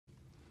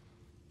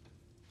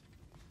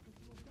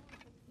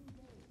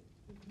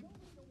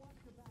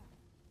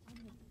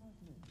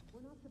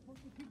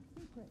supposed to keep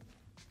secret.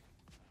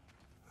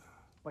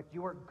 But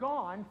you were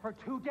gone for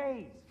 2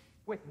 days,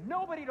 with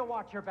nobody to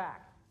watch your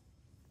back.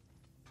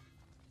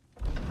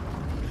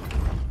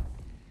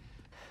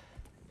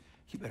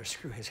 You better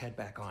screw his head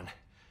back on,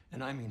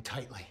 and I mean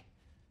tightly.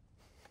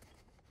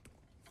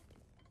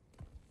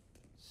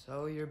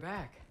 So you're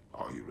back.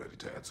 Are you ready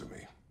to answer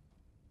me?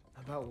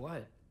 About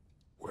what?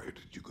 Where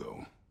did you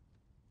go?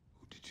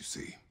 Who did you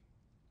see?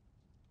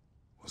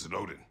 Was it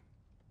Odin?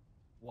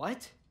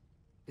 What?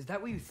 Is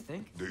that what you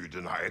think? Do you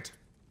deny it?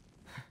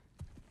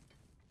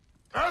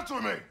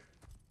 Answer me!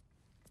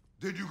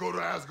 Did you go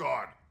to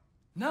Asgard?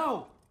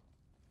 No!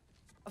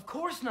 Of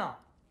course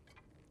not!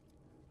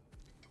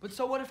 But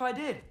so what if I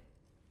did?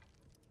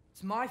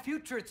 It's my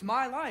future, it's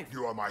my life.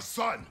 You are my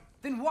son!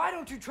 Then why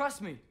don't you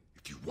trust me?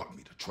 If you want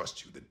me to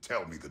trust you, then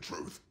tell me the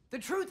truth. The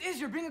truth is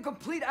you're being a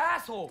complete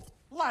asshole!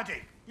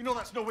 Laddie, you know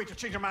that's no way to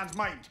change a man's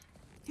mind.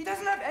 He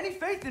doesn't have any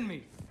faith in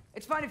me.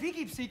 It's fine if he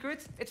keeps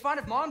secrets. It's fine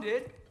if Mom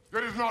did.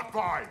 It is not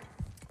fine!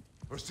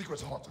 Her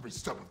secrets haunt every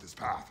step of this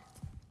path.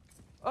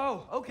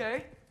 Oh,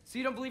 okay. So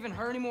you don't believe in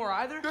her anymore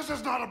either? This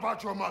is not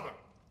about your mother.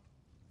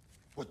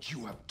 What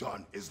you have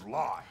done is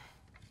lie.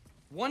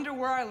 Wonder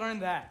where I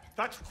learned that.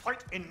 That's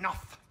quite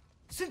enough.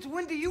 Since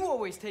when do you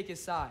always take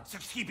his side?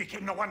 Since he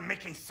became the one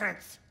making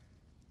sense.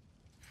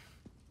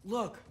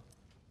 Look,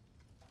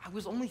 I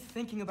was only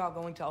thinking about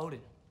going to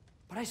Odin.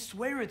 But I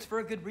swear it's for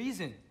a good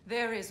reason.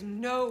 There is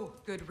no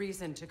good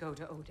reason to go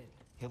to Odin.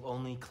 He'll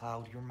only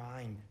cloud your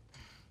mind.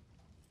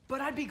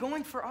 But I'd be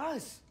going for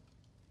us.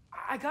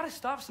 I gotta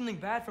stop something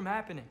bad from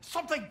happening.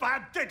 Something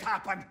bad did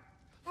happen.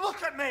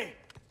 Look at me,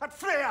 at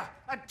Freya,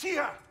 at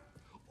Tyr.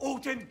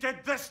 Odin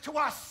did this to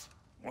us.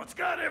 What's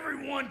got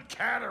everyone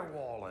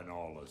caterwauling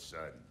all of a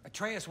sudden?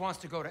 Atreus wants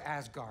to go to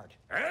Asgard.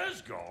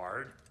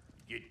 Asgard?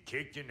 Get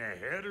kicked in the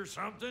head or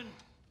something?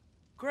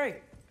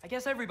 Great. I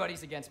guess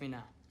everybody's against me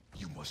now.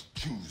 You must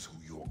choose who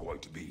you're going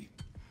to be.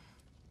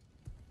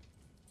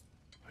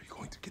 Are you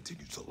going to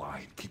continue to lie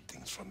and keep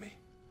things from me?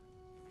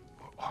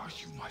 Or are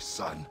you my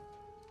son?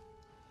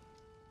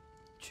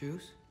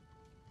 Choose?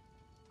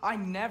 I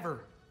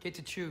never get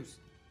to choose.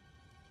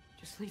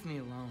 Just leave me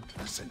alone.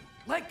 Listen.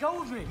 Let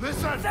go of me!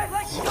 Listen! I said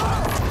let go!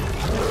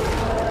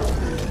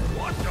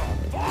 What the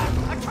fuck?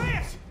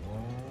 Atreus!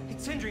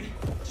 It's Sindri.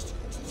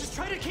 Just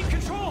try to keep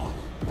control!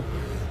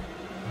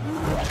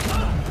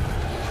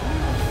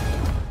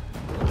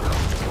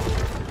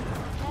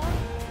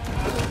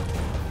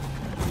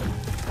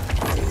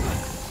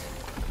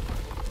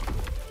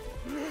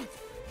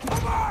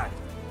 Come on!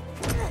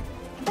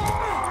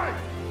 Boy!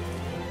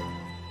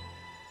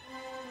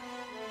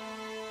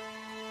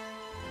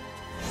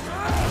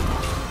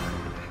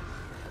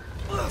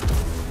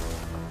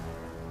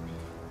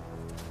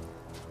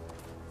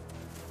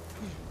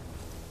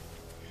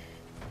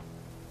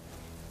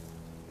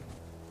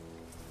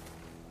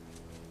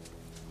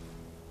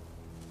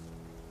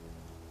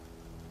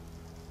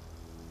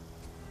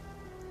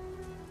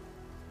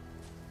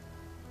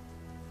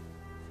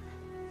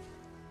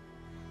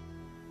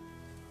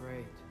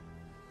 Great.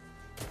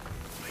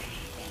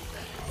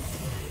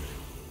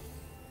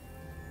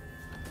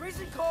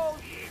 Freezing cold,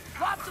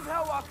 lots of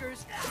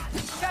Hellwalkers,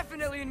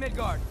 definitely in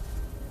Midgard.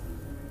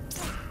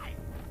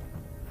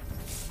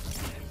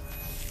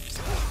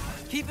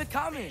 Keep it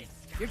coming.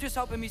 You're just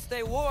helping me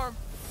stay warm.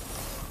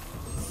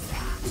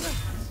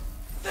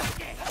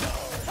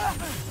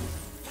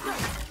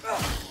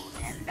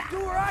 Do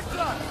her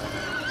action!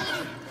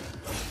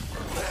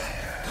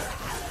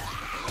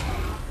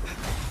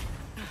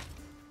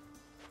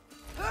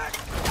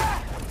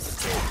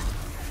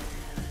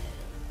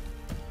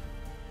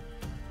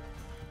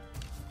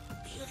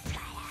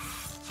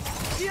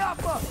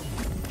 Diapa!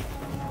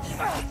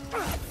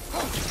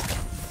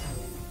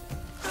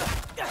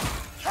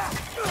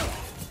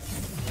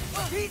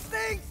 These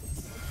things!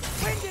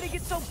 When did it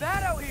get so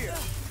bad out here?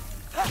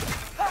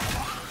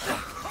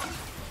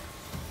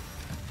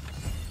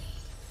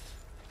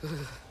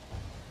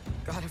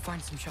 Gotta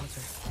find some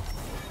shelter.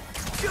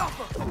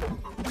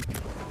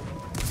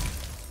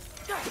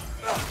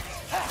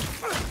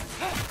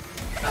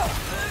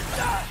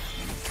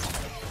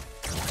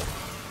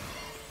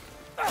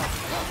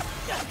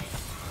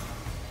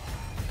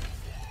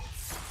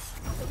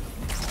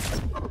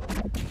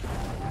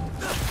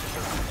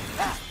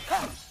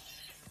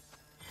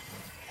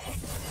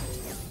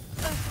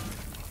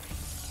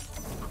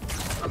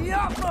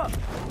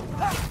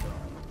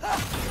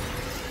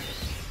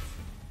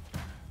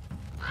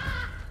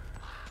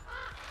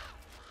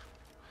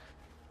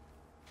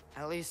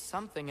 At least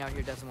something out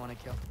here doesn't want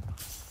to kill.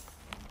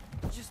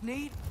 Just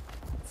need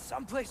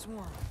someplace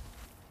warm.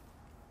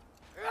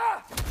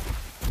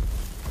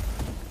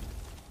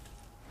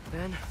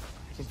 Then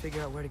I can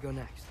figure out where to go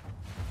next.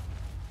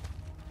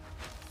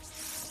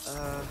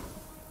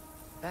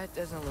 That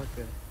doesn't look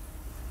good.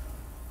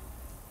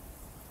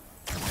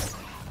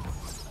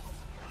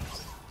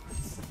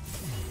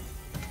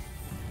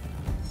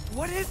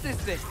 What is this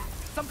thing?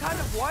 Some kind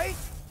of white?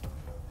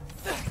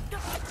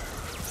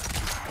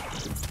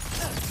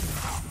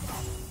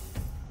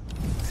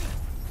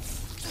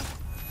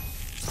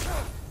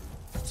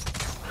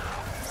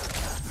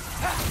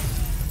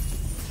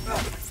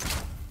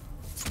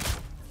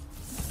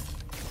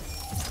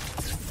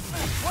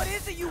 What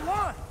is it you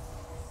want?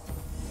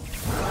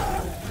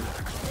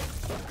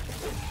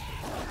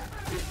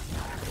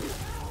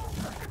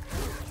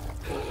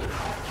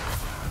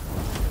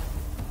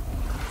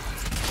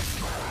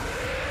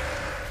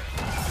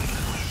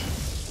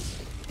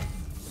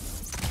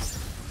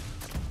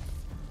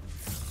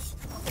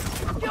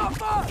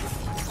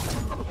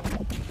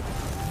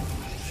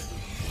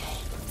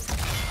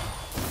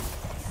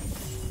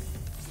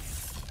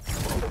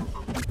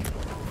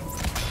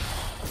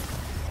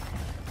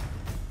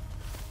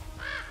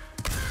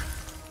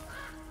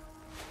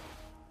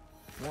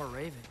 More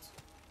ravens.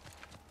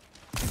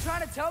 You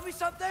trying to tell me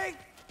something?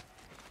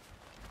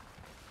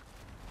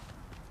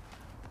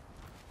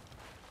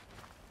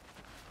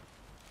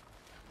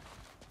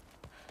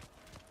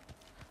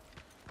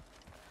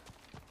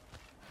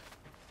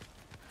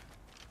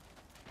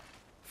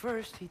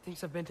 First, he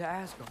thinks I've been to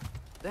Asgard.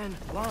 Then,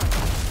 blind.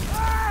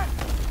 Ah!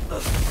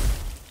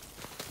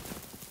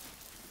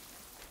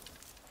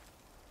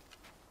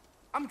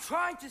 I'm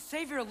trying to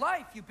save your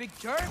life, you big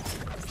jerk!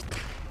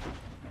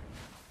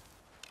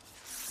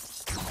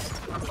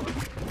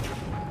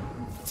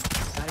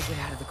 Gotta get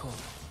out of the cold.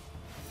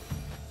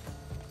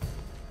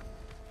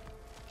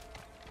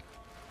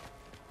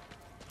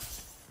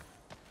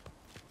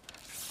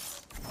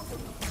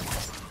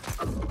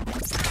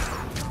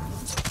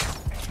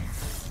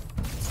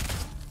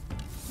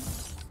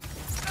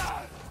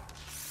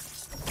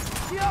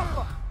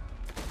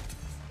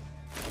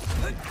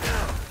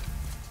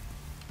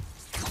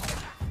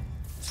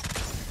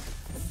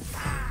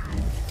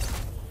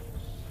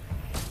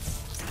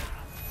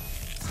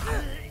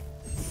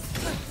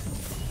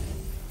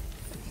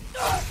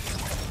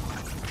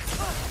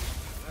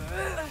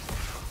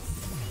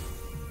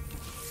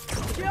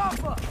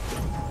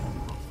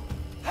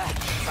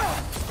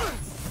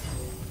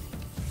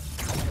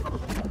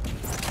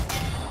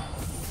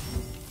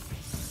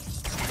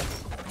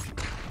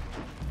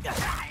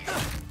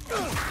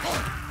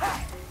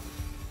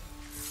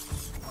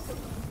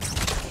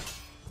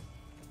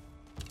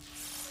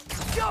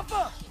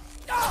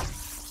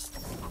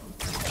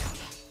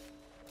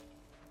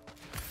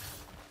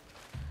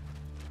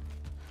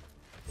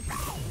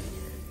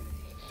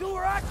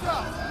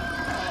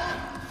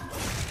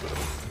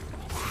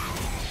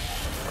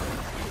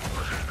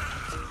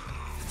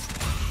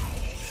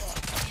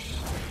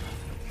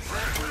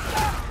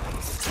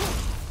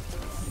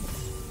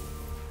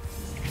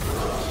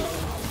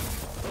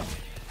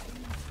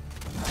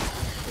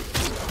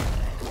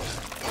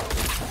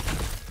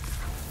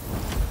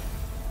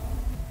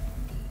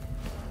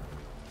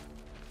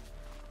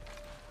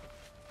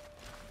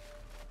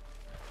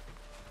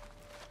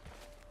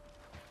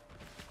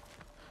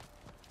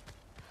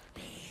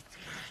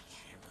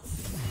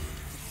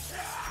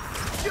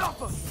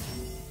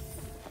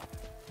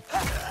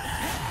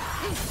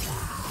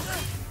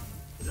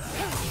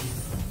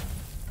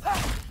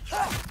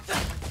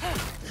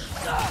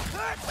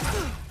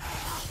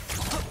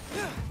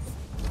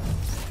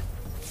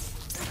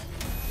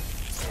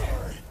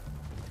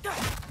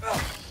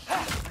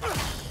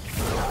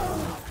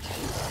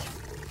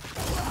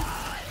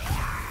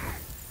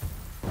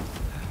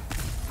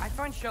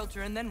 Find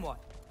shelter, and then what?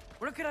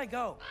 Where could I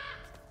go?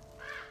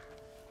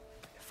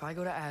 If I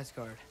go to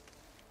Asgard,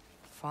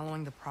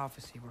 following the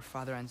prophecy where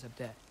Father ends up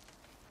dead.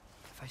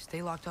 If I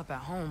stay locked up at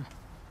home,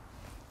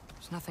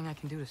 there's nothing I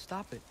can do to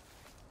stop it.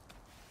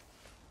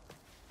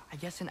 I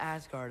guess in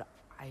Asgard,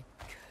 I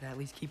could at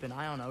least keep an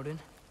eye on Odin.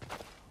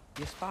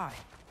 Be a spy.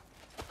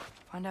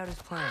 Find out his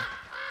plan.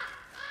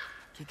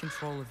 Get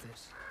control of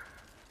this.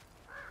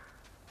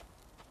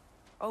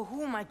 Oh,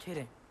 who am I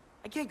kidding?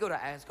 I can't go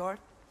to Asgard.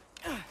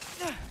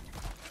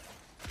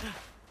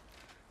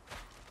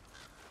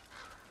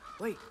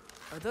 Wait,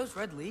 are those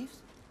red leaves?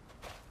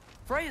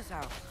 Freya's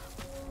house.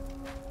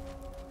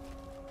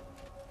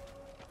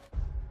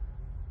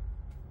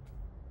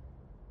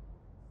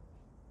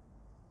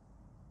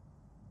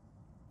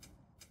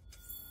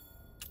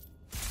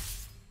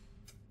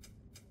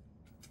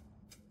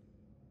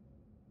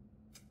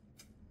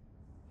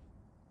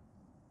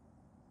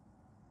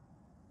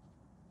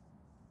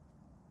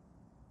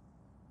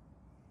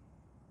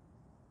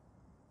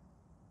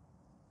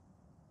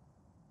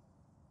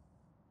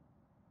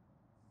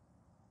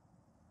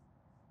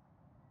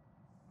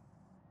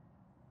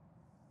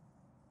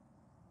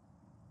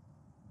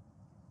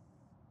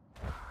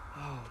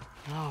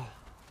 No.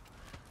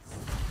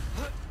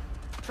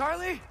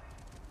 Charlie?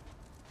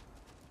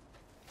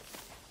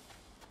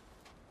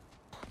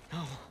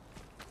 No.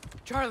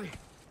 Charlie.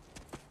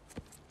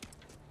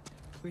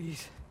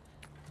 Please.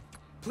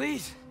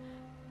 Please.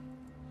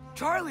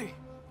 Charlie.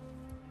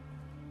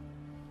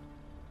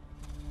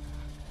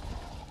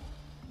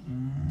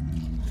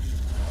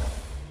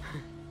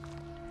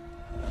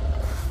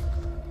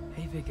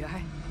 Hey, big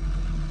guy.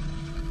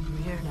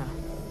 I'm here now.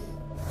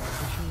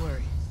 Don't you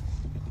worry.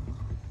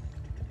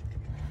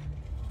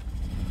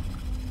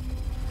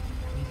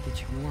 Get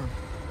you warm.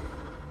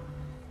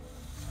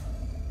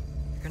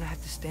 You're gonna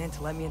have to stand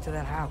to let me into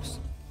that house.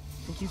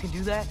 Think you can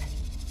do that?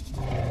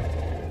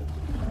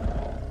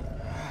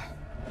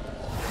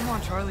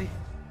 on, Charlie.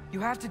 You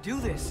have to do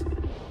this.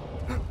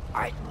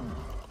 I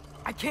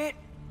can't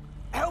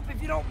help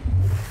if you don't...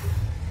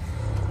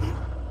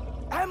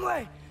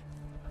 Emily!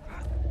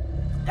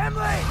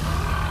 Emily!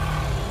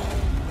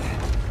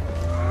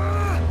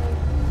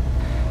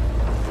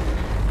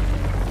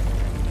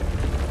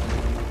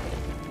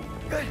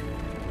 Good.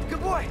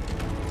 Good boy.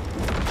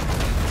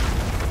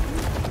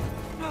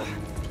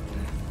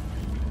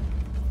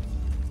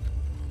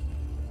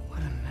 What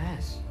a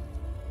mess.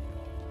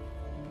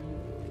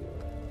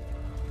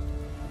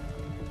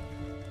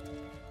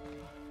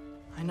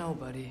 I know,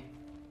 buddy.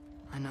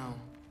 I know.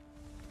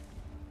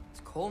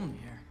 It's cold in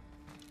here.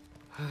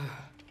 I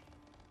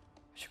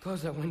should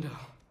close that window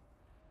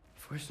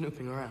before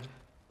snooping around.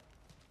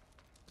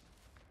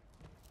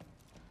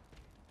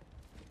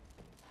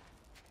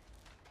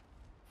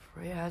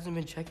 Freya hasn't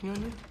been checking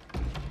on you?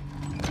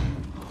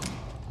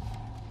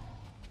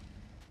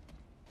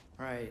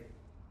 Right.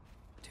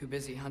 Too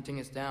busy hunting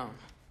us down.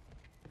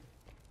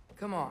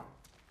 Come on.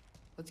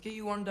 Let's get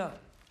you warmed up.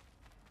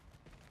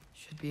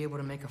 Should be able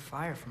to make a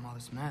fire from all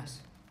this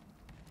mess.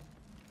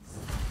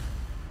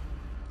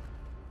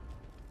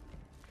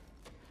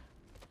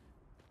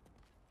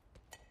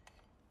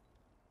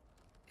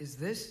 Is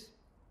this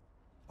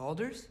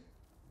Baldur's?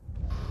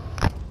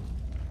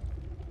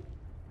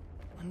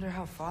 Wonder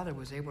how Father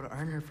was able to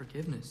earn her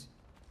forgiveness.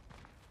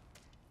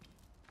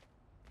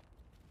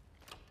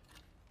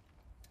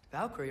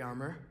 Valkyrie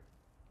armor?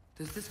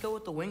 Does this go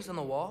with the wings on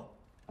the wall?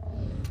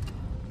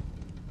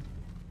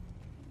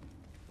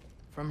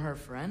 From her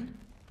friend?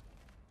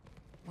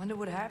 Wonder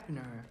what happened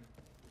to her.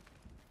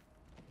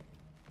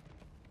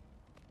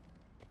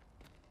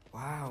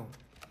 Wow,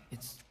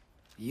 it's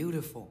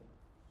beautiful.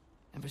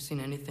 Never seen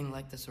anything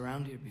like this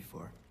around here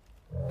before.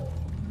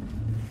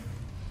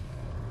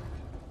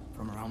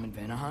 From her home in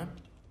Vanaheim?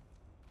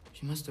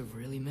 She must have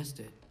really missed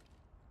it.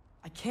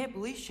 I can't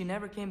believe she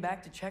never came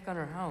back to check on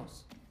her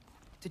house.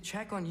 To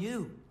check on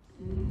you.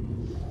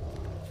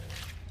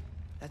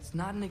 That's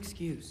not an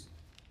excuse.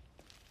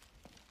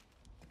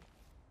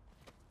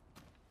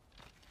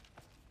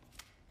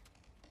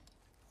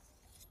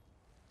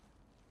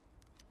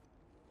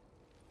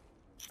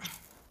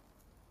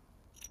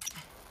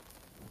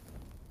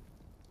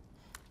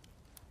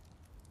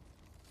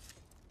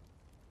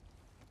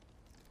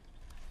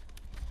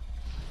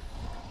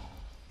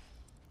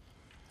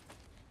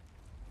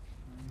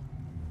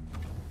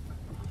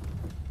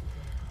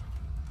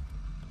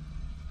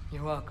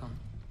 You're welcome.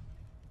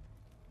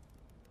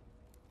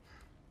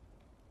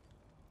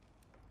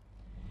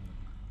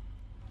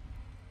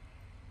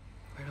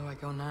 Where do I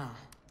go now?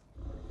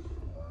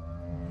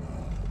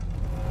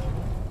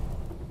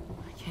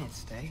 I can't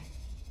stay.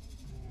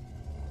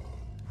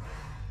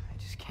 I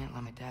just can't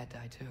let my dad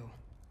die too.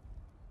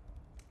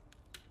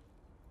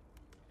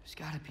 There's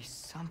gotta be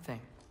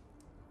something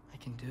I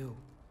can do.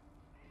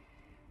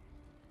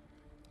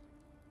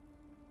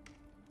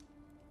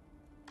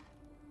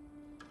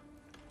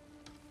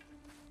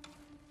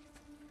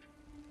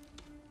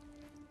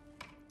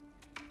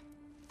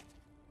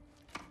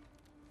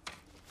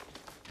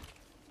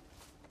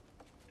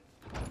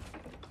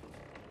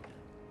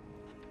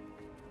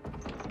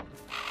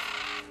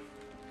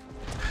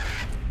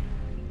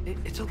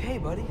 It's okay,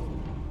 buddy. I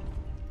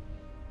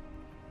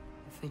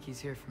think he's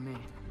here for me.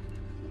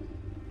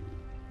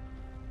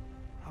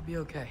 I'll be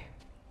okay.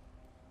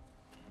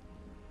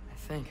 I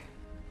think.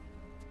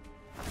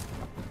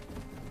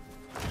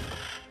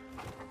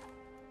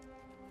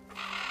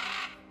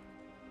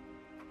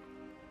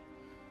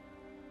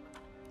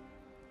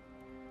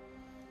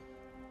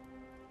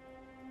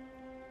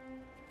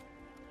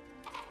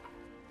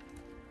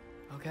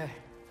 Okay.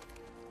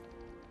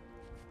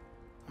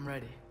 I'm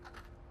ready.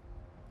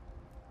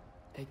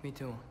 Take me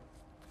to him.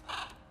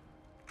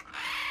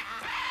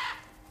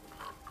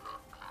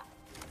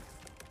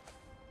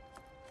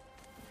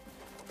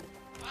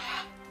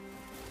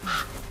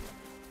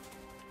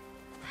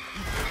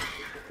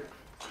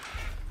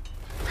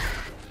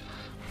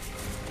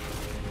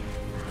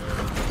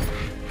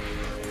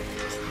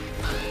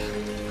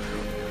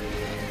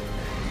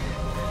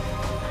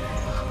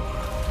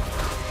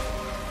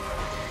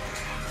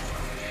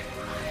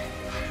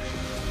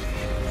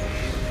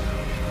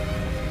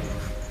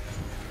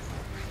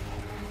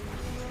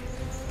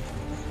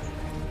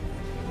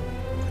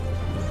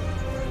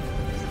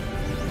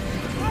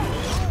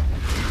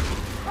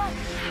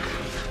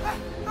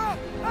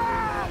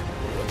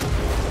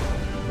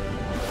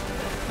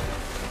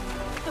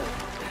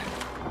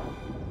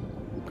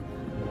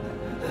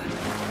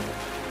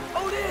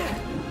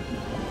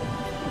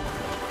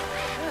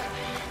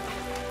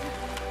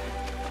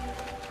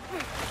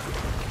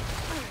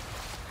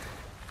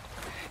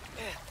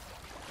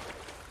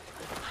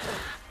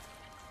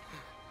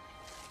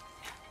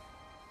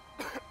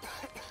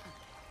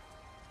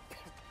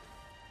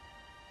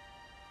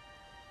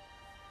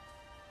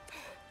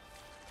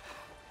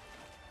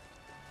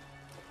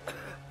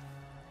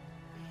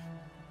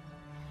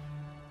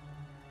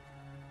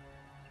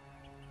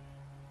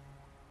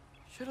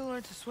 Should have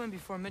learned to swim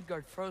before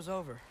Midgard froze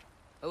over.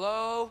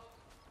 Hello?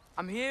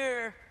 I'm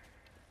here.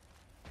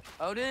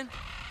 Odin?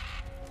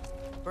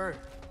 Bird.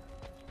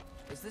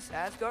 Is this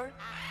Asgard?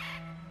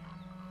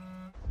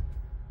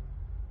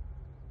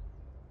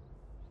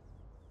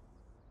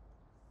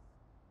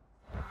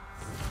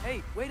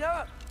 Hey, wait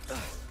up!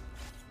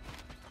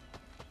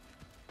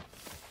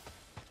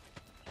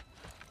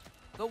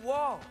 The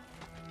wall!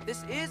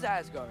 This is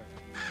Asgard.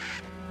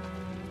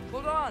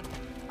 Hold on,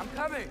 I'm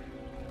coming.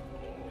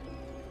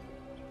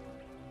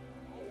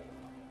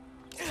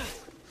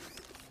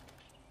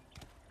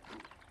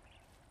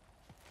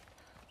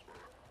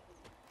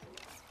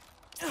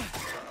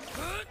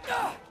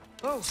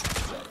 Oh,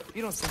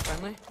 you don't seem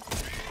friendly.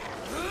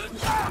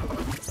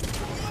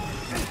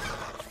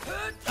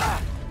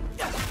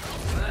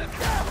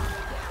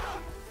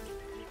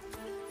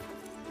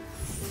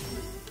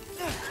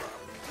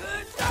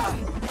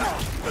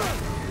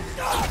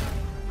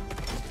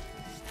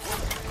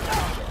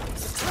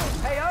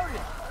 Hey,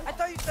 Odin! I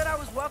thought you said I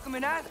was welcome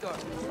in Asgard.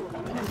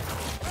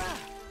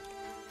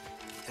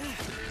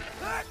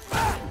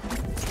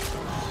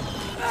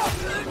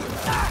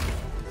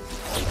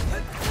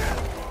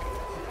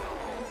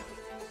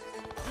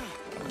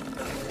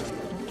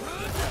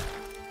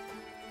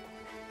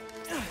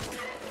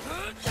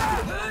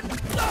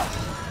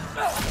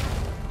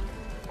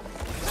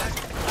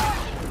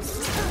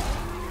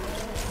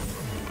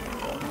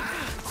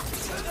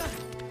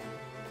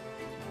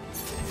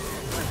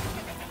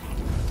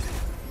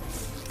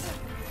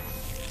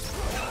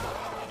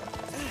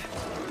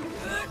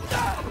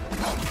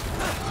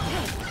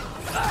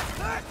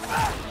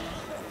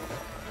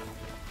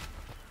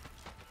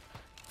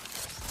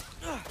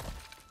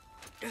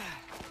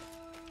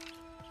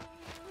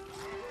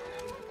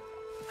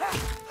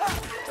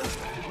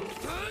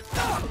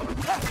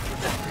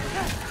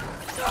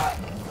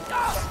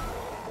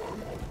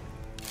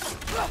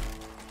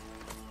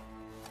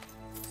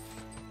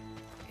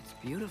 It's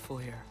beautiful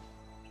here.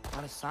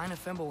 Not a sign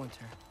of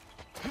Fimbulwinter.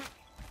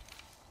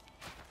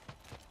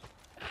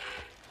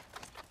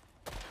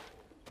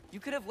 You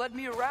could have led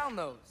me around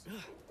those.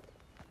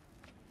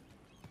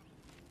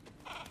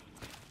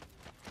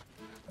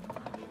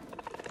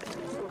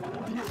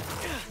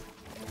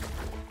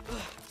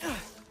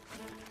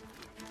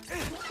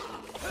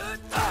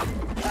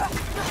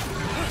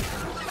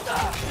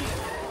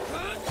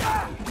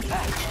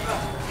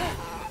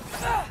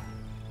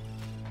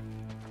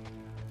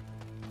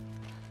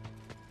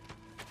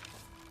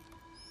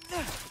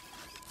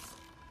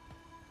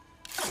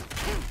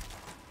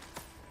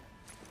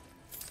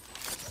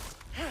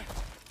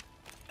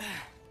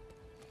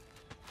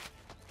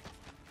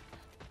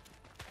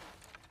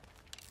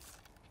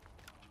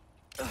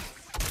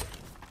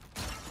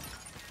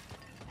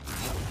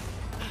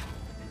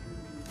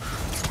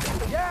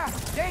 Yeah,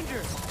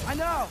 danger! I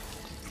know!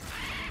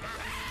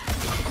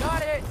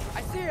 Got it!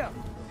 I see him!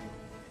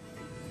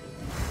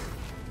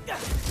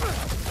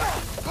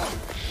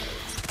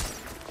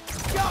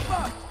 Jump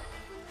up!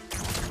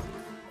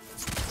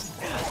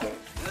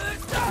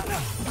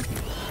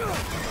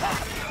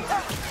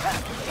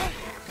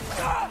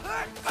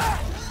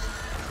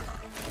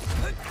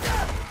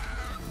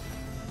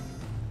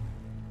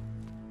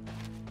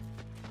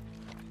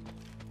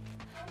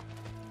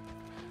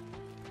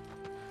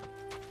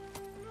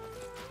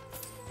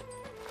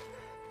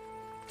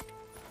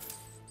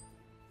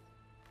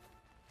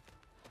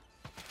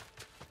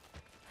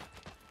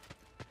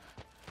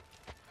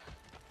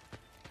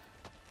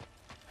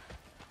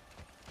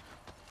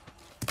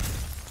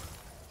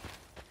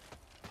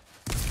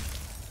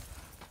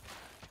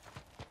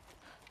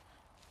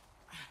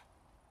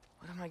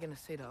 What am I gonna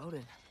say to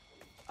Odin?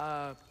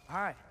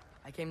 Hi.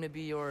 I came to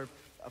be your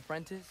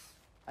apprentice,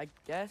 I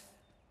guess?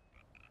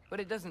 But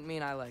it doesn't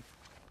mean I, like,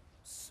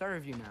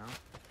 serve you now.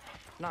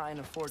 Not in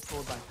a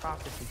foretold by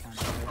prophecy kind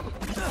of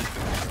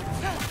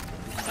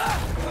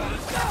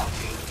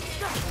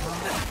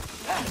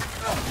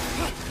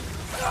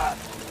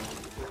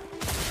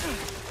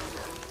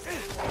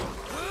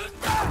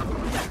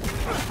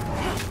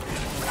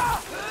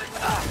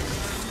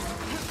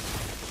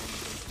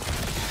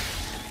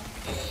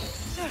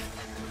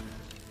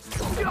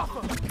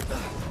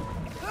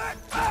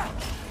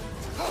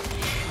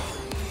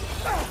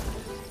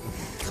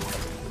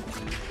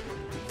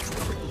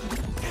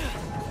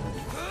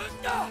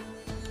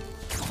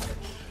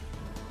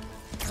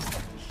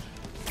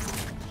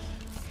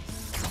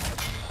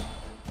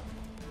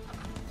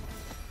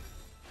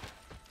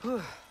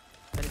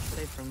Better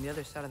stay from the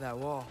other side of that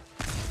wall.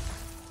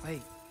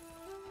 Wait,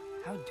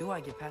 how do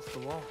I get past the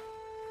wall?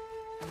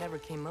 I never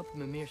came up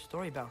with Mimir's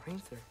story about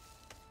Hrimthur.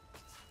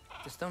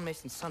 The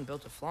stonemason's son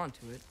built a flaw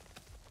into it.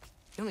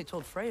 He only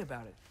told Frey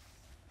about it,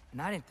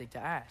 and I didn't think to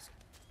ask.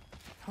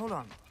 Hold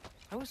on,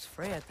 why was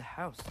Frey at the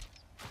house?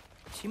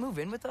 Did she move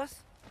in with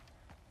us?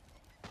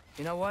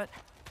 You know what?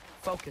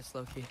 Focus,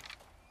 Loki.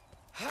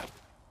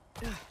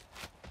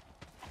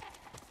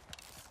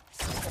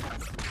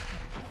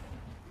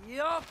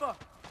 Yappa!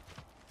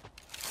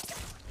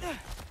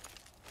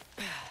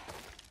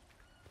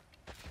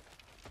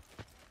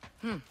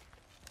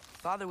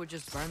 Father would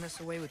just burn this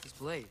away with his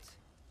blades.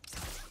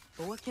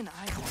 But what can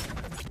I do?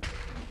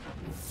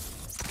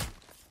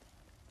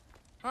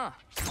 Huh.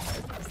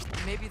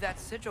 Maybe that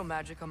sigil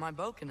magic on my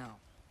bow can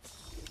help.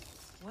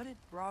 What did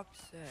Brock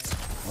say?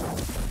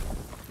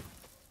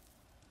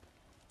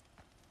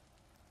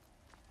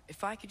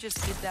 If I could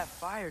just get that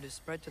fire to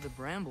spread to the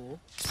bramble...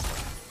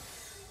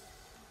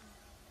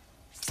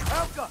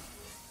 Elka!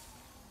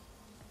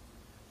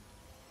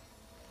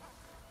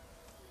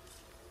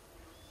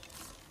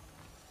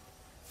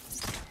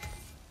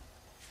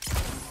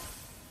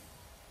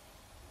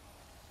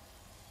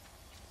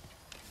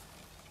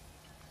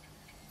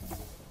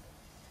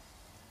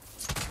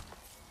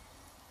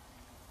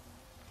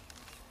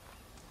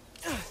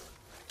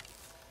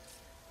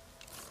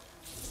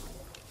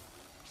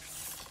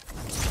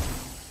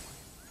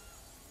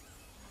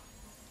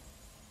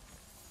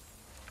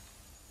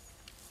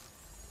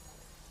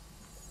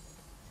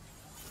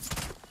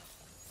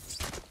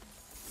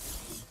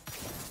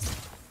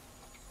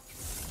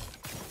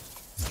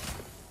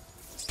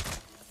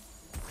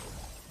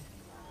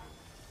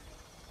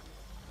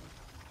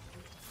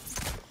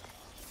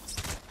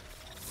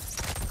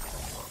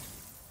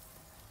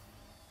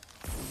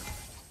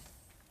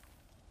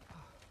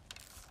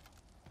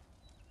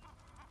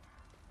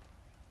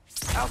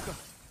 Alka!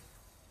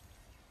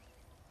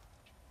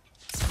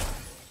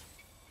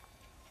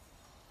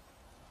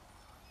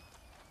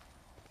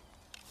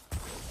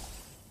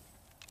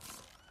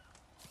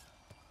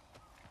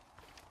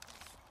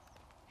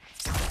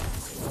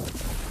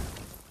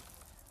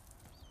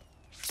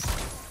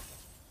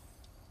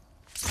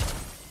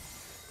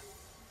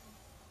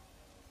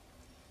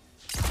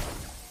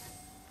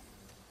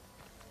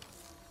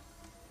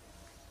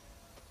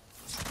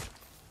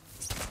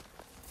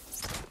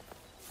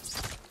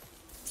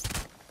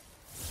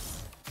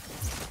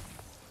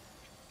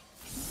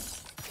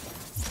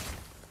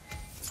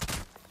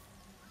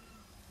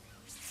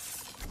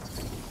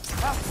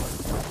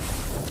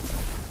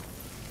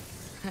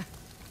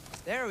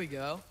 There we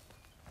go.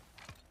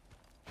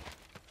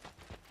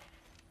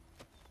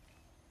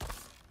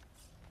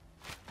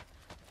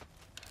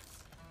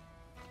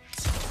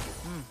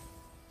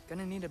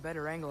 Gonna need a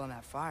better angle on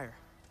that fire.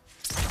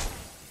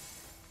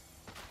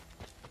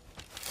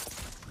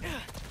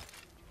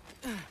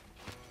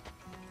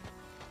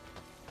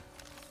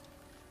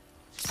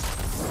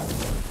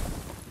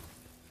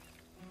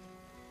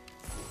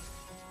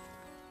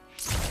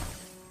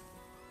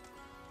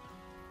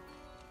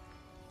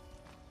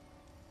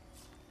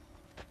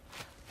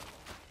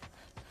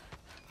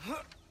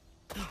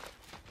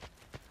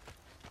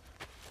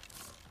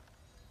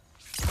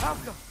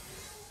 Alka!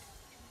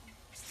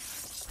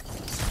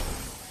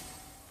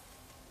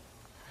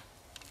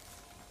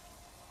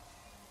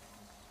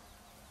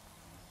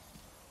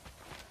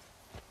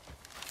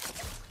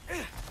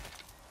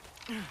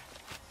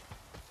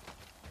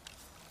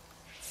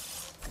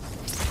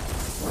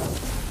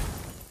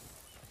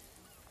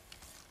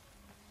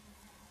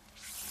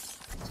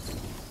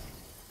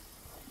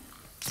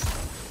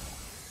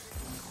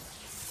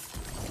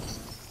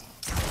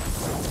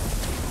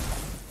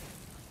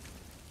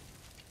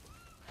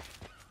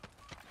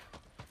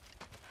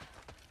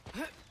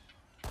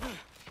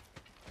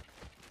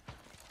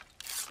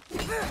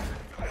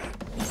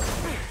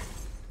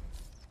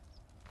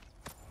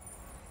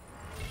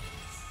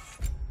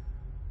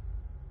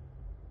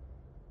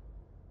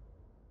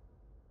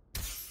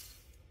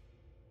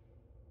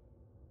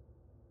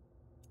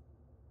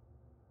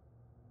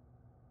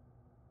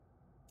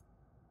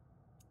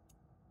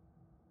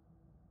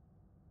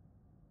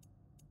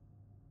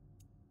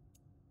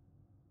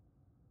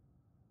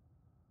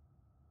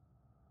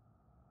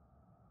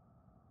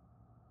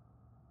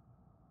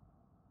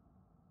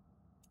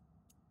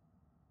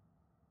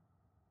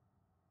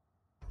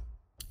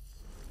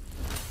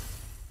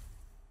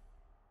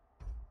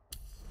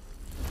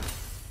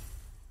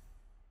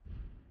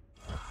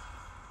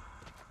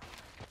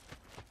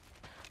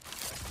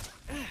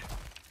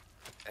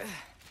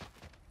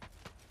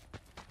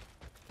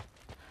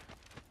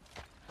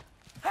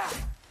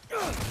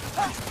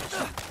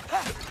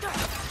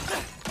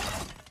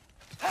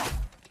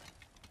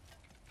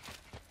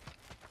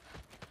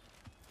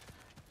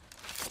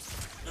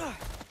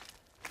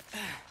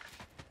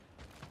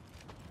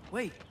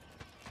 Wait,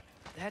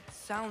 that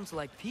sounds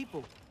like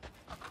people.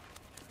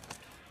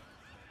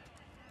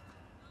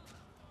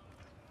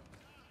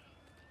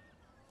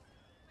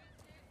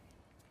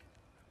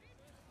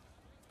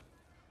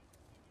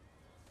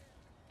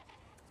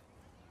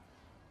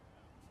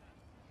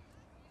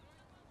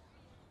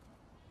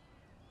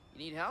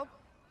 You need help?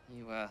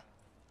 You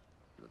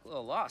look a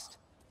little lost.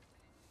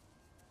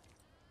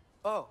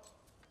 Oh,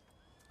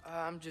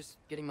 I'm just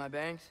getting my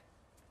bangs.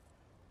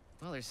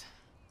 Well, there's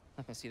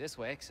nothing to see this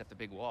way except the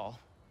big wall.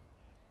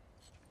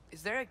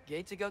 Is there a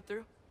gate to go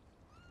through?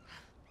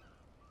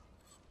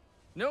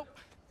 Nope.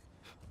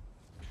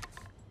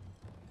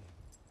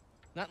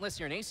 Not unless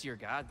you're an Aesir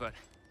god, but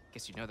I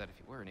guess you'd know that if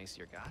you were an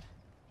Aesir god.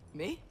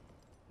 Me?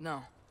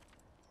 No.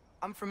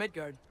 I'm from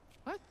Midgard.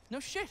 What? No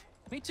shit.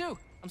 Me too.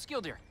 I'm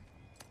Skildir.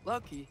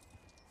 Lucky.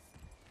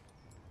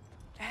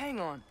 Hang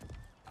on.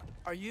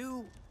 Are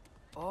you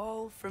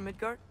all from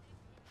Midgard?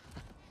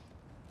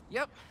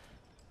 Yep.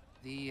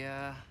 The,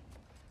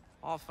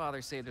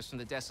 Allfather saved us from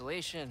the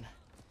desolation.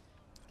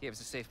 Gave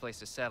us a safe place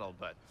to settle,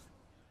 but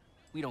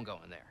we don't go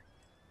in there.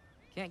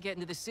 Can't get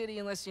into the city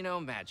unless you know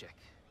magic.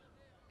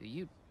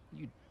 You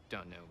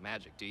don't know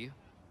magic, do you?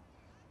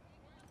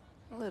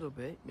 A little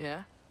bit,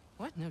 yeah.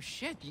 What? No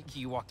shit.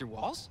 You walk through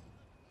walls?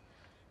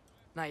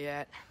 Not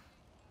yet.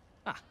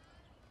 Ah.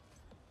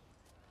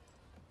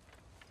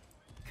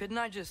 Couldn't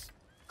I just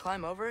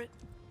climb over it?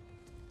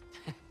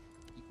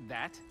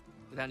 That?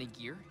 Without any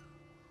gear?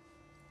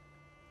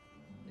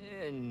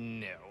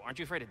 No. Aren't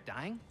you afraid of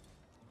dying?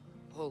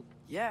 Well,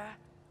 yeah.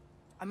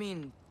 I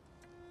mean,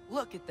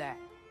 look at that.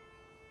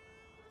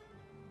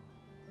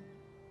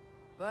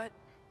 But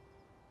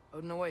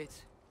Odin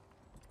awaits.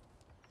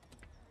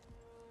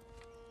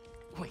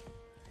 Wait,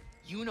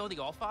 you know the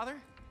Allfather?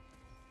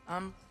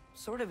 I'm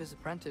sort of his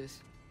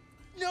apprentice.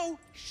 No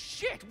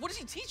shit! What is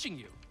he teaching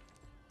you?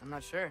 I'm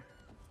not sure.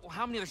 Well,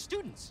 how many other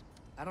students?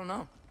 I don't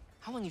know.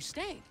 How long you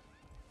staying?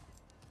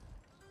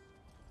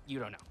 You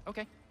don't know.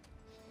 Okay.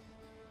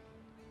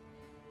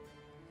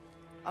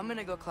 I'm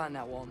gonna go climb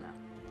that wall now.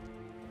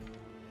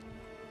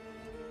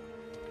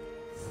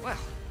 Well,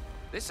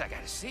 this I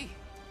gotta see.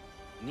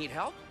 Need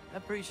help?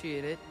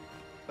 Appreciate it,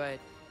 but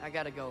I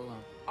gotta go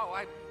alone. Oh,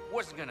 I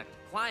wasn't gonna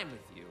climb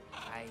with you.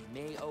 I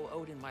may owe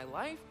Odin my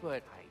life,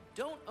 but I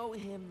don't owe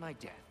him my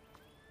death.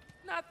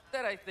 Not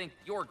that I think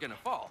you're gonna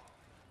fall.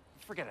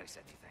 Forget I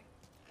said anything.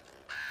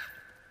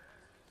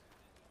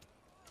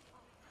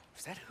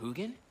 Is that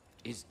Hugin?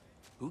 Is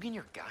Hugin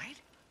your guide?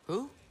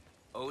 Who?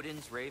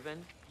 Odin's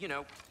raven. You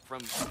know,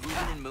 from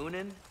Hugin and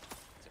Moonin.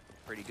 He's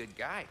a pretty good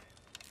guy.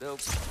 Though,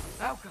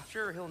 I'm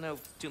sure he'll know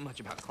too much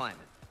about climbing.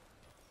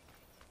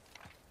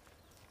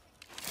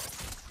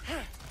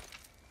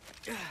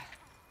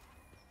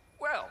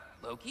 Well,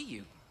 Loki,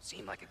 you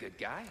seem like a good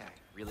guy. I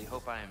really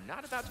hope I am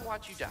not about to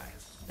watch you die.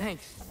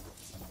 Thanks.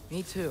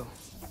 Me too.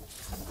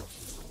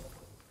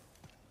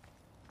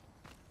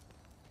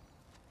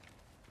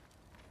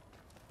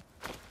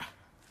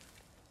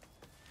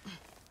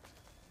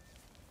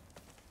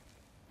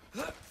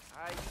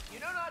 You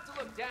know not to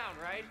look down,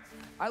 right?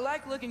 I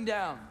like looking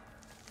down.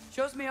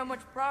 Shows me how much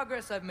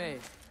progress I've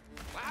made.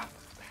 Wow.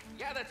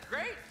 Yeah, that's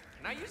great.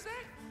 Can I use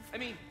that? I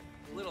mean,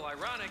 a little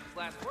ironic,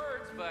 last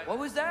words, but... What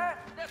was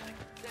that? Nothing.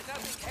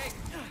 Nothing. Hey,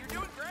 you're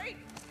doing great.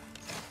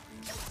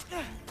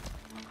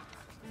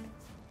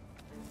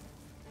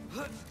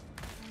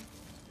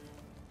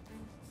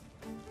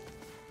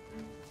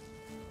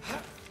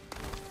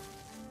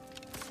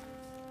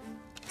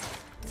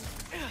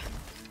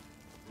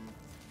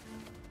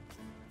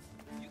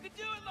 You can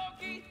do it,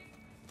 Loki.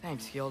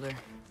 Thanks, Gilder.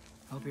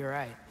 Hope you're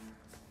right.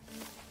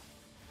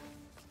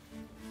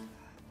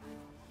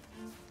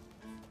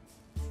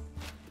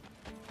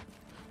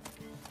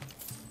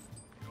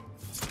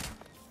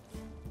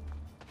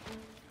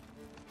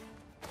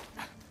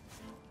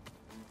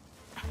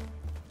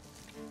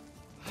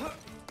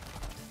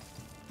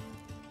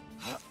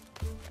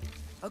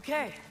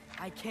 Okay,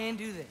 I can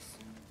do this.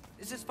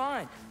 This is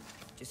fine.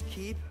 Just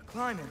keep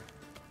climbing.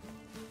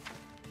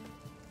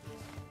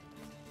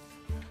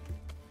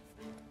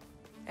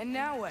 And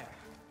now where?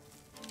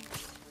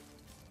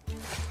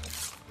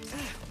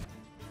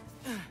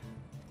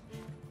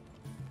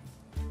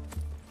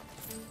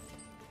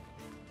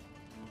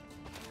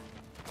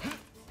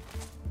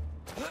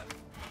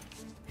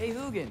 Hey,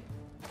 Hugin.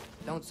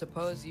 Don't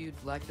suppose you'd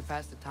like to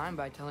pass the time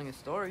by telling a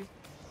story,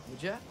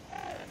 would ya?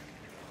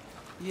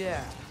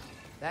 Yeah,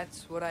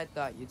 that's what I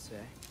thought you'd say.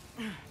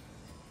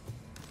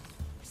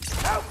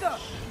 Alka!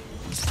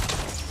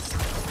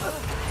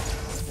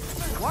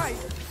 White?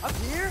 Up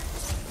here?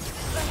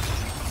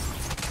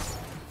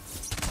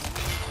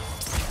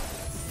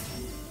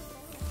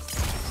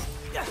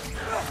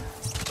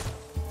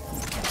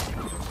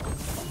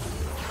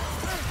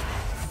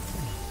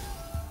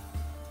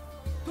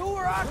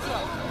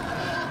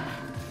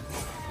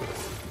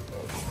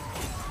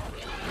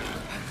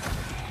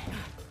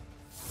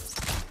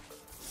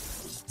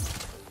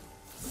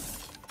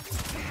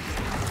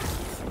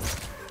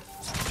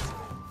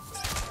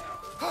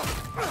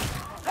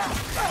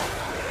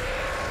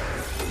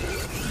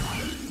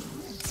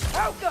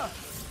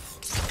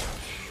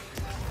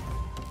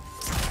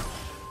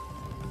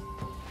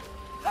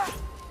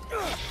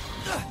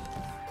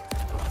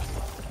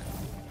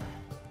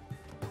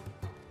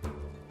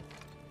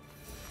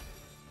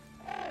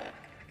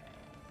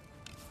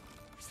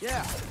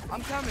 Yeah,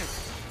 I'm coming.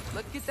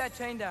 Let's get that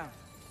chain down.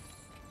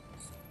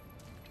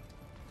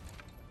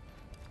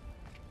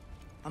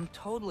 I'm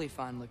totally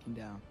fine looking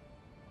down.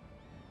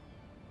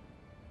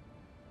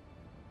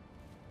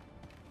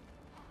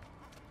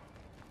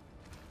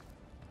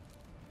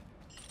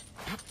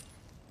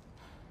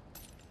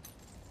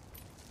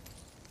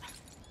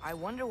 I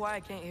wonder why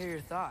I can't hear your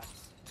thoughts.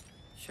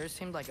 Sure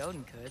seemed like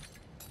Odin could.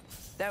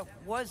 That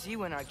was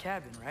you in our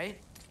cabin, right?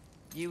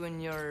 You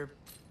and your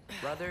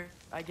brother,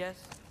 I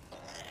guess?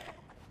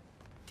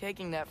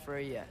 Taking that for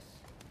a yes.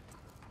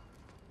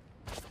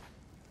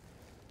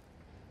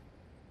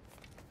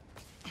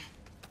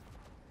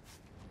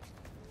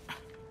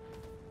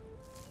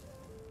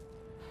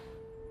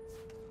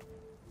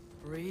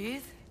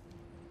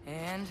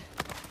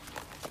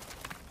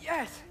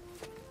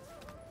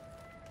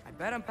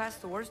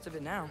 past the worst of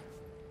it now.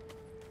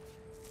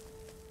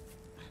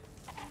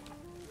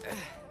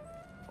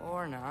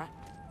 Or not.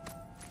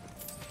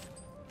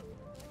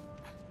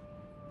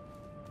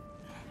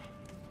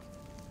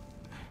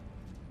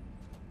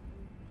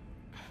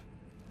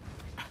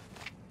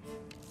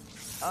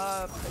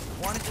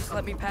 Wanna just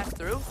let me pass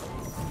through?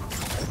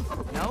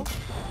 No?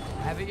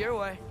 Have it your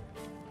way.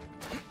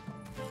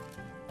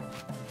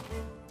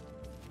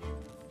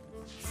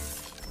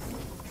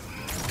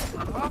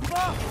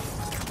 Up!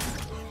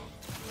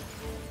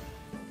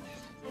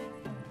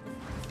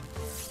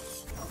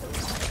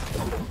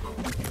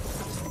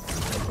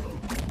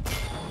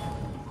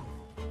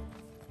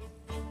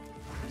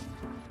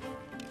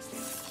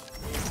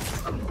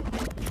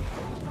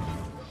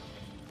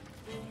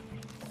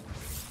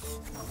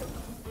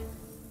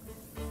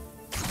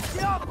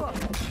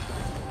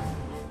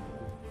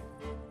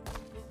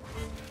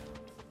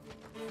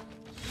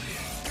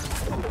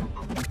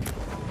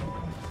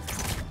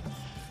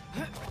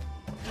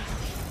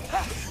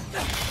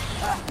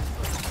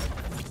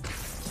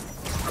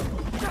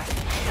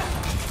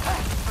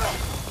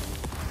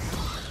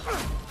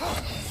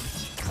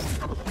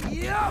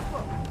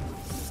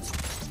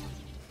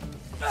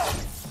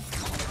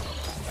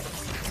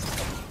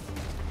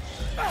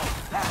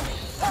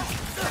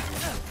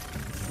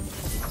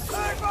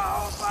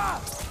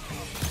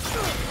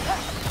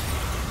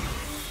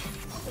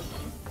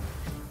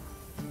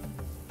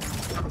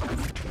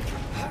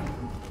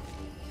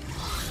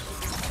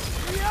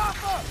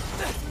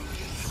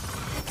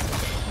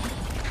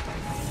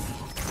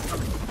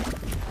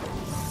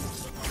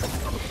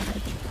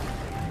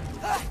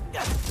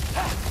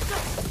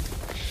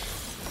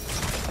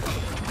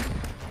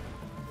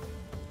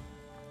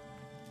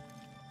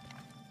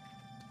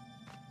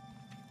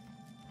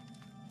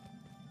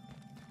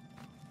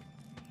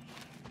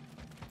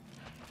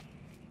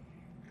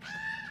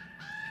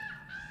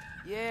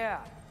 Yeah,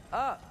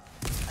 up.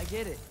 I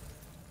get it.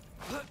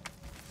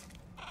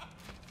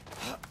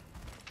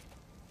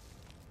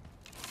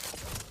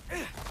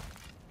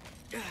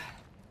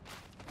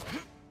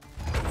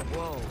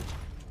 Whoa,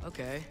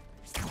 okay.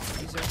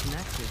 These are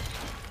connected.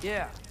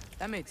 Yeah,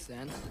 that makes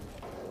sense.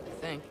 I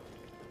think.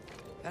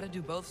 Gotta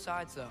do both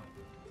sides, though.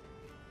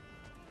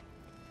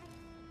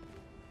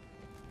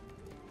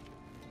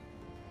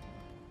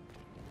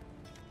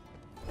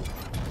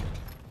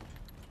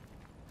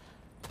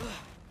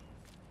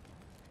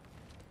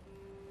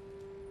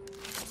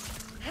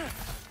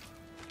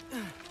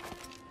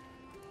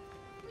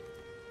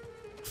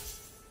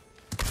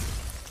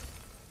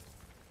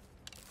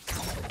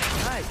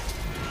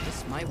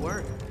 Might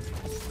work.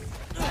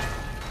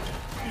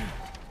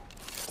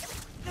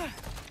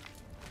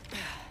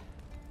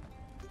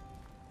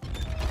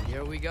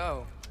 Here we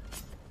go.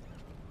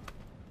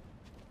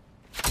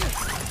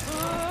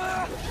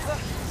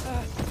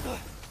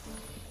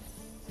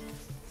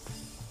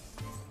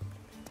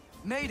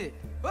 Made it!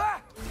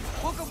 Ah!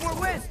 Woke up more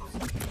wisps!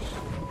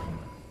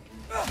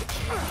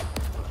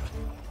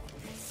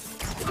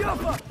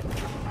 Jump up!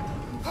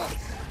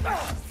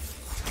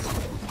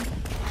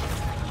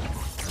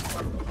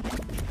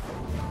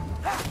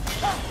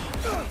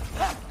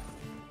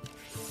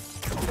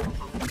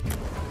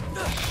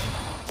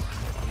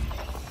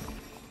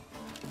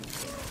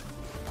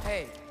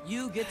 Hey,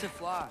 you get to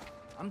fly.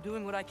 I'm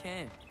doing what I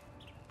can.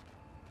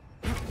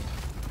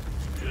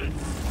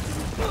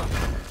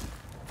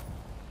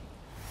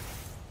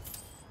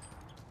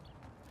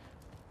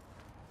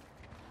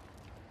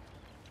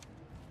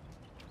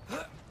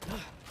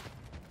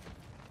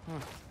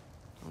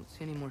 Don't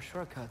see any more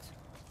shortcuts.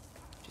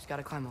 Just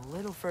gotta climb a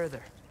little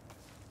further.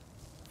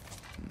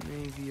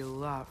 Maybe a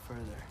lot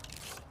further.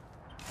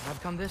 I've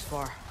come this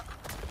far.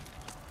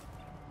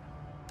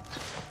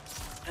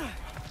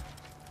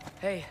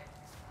 Hey,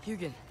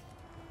 Hugin.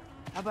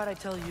 How about I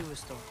tell you a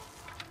story?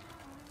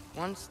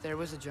 Once there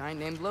was a giant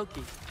named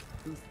Loki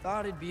who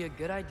thought it'd be a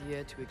good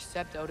idea to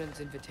accept Odin's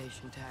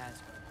invitation to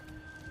Asgard.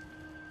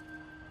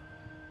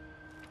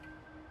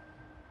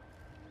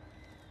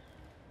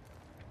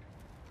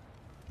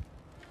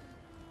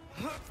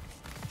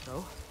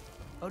 So,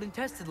 Odin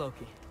tested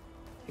Loki,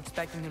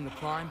 expecting him to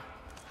climb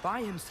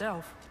by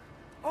himself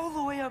all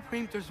the way up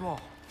Hrimthur's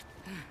wall.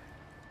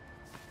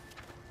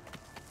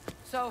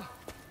 So,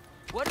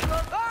 what did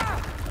Loki...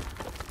 Ah!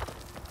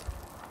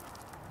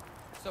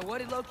 So what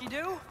did Loki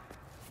do?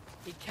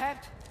 He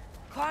kept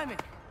climbing.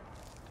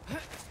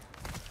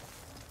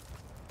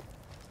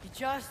 He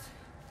just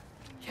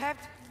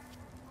kept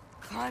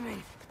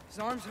climbing. His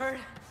arms hurt.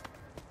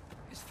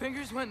 His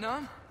fingers went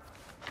numb.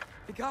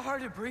 It got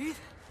hard to breathe.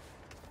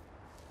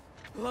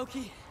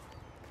 Loki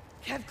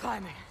kept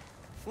climbing.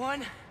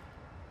 One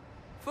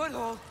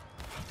foothold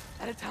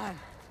at a time.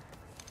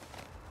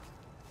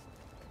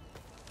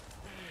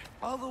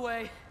 All the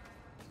way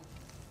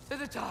to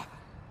the top.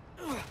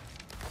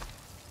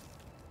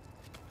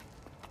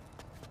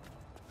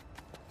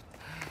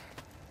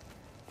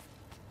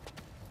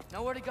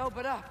 Nowhere to go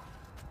but up.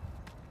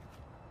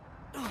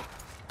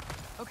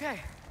 Okay,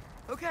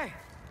 okay.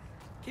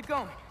 Keep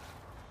going.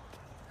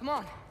 Come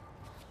on.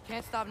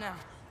 Can't stop now.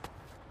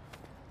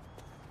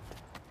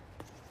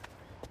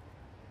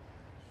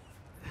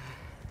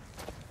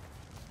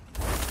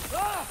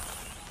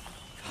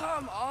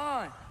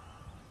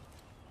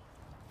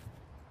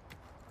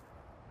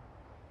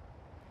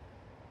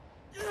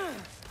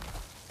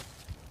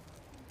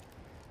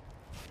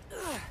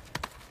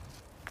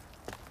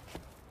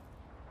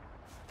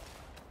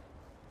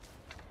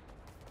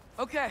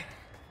 okay.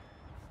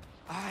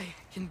 I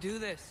can do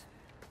this.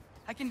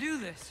 I can do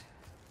this.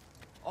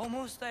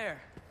 Almost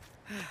there.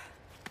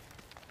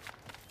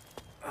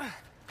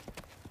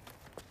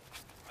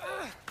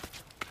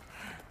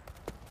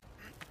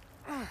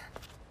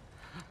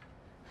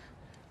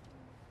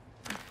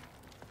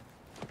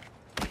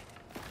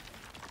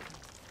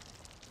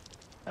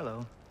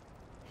 Hello.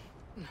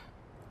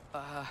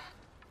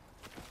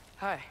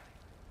 Hi.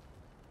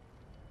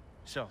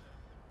 So,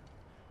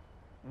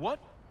 what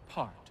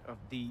part of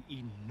the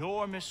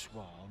enormous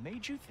wall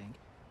made you think,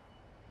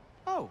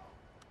 oh,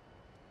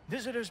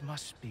 visitors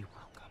must be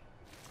welcome?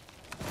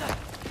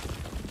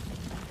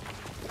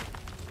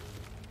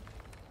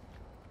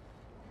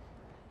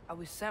 I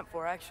was sent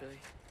for, actually.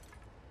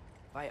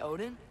 By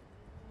Odin?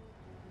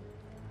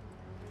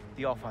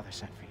 The Allfather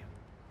sent for you.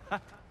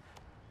 Ha!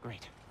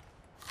 Great.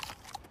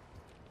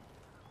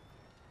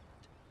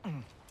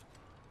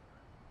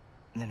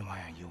 Then why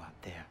are you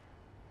out there?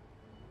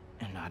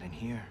 And not in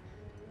here?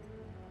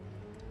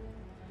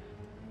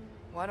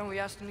 Why don't we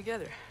ask them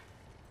together?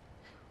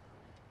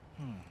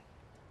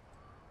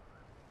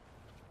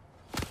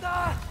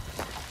 Ah!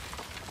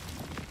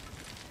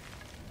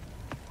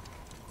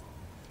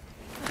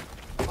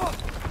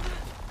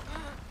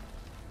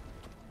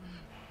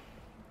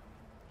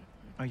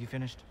 Are you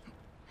finished?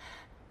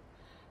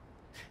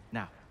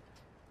 Now,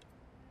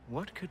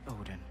 what could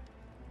Odin,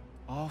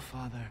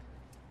 Allfather,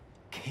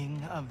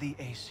 King of the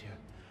Aesir,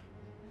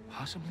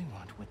 possibly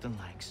want with the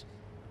likes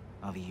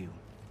of you?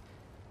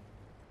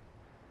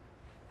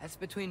 That's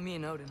between me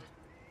and Odin.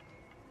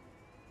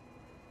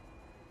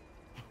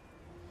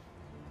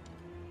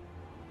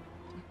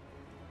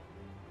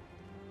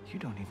 You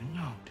don't even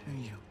know, do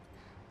you?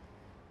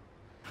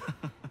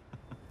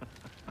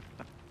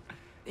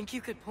 Think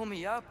you could pull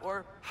me up,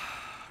 or...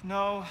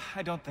 No,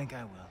 I don't think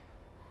I will.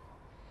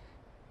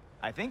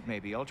 I think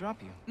maybe I'll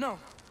drop you. No.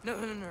 No.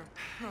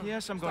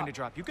 Yes, I'm going to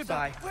drop you.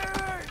 Goodbye. Stop.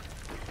 Wait.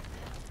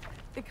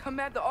 Think how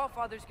mad the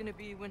Allfather's gonna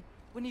be when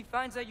he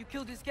finds out you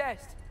killed his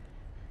guest.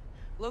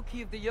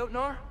 Loki of the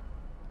Jotnar?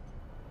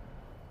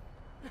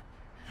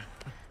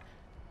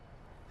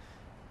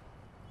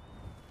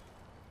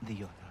 The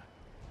Jotnar.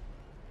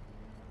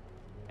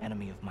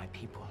 Enemy of my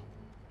people.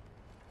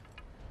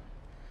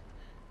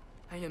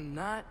 I am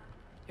not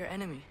your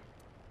enemy.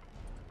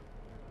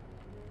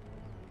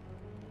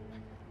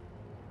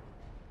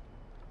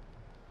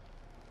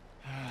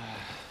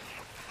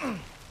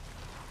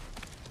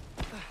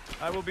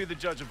 I will be the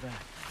judge of that.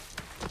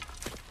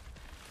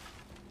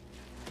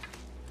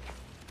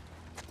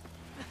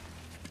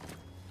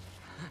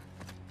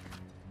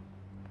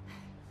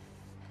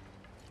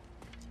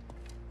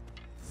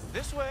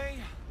 This way,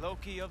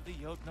 Loki of the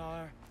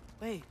Jotnar.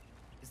 Wait,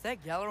 is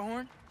that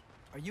Gjallarhorn?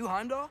 Are you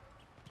Heimdall?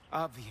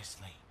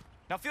 Obviously.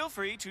 Now feel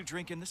free to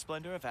drink in the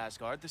splendor of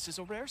Asgard. This is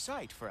a rare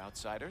sight for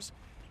outsiders.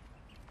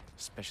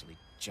 Especially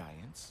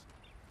giants.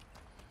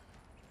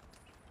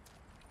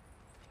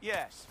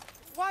 Yes,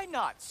 why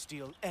not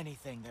steal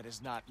anything that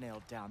is not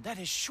nailed down? That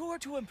is sure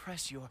to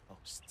impress your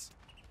hosts.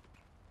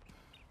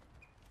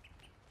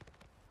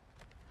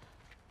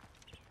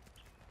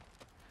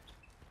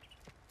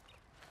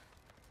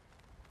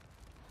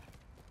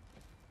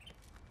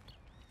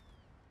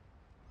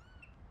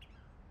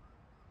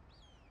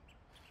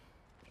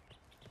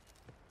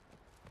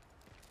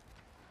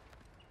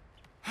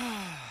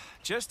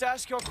 Just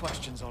ask your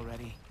questions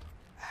already.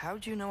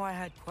 How'd you know I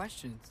had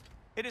questions?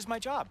 It is my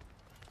job.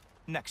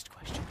 Next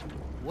question.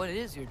 What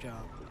is your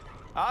job?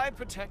 I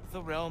protect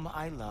the realm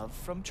I love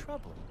from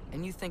trouble.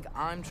 And you think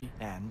I'm...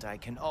 And I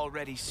can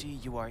already see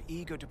you are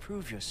eager to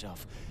prove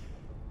yourself.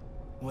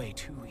 Way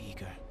too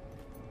eager.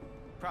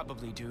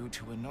 Probably due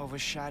to an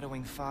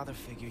overshadowing father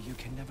figure you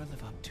can never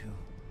live up to.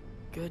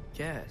 Good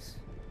guess.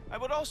 I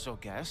would also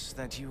guess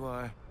that you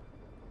are...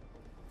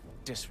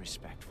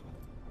 disrespectful.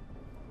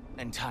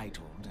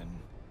 Entitled and...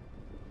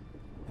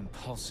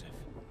 impulsive.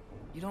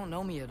 You don't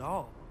know me at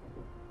all.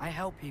 I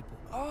help people.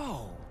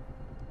 Oh!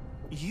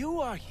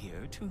 You are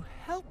here to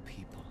help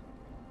people.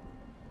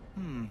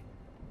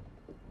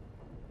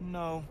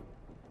 No.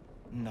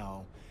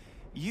 No.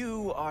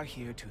 You are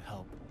here to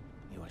help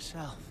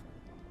yourself.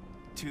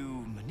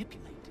 To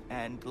manipulate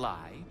and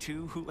lie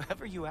to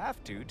whoever you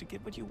have to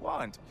get what you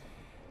want.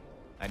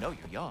 I know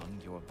you're young.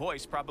 Your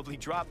voice probably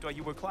dropped while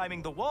you were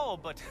climbing the wall,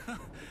 but...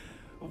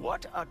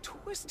 what a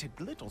twisted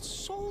little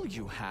soul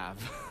you have.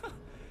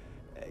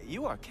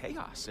 You are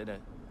chaos in a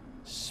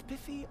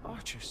spiffy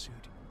archer suit.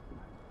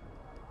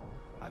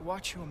 I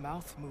watch your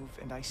mouth move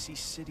and I see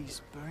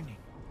cities burning.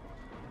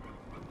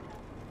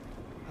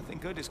 Nothing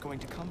good is going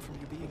to come from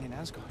you being in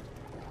Asgard.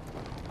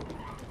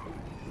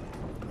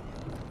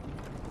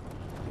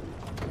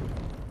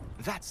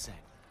 That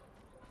said,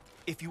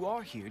 if you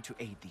are here to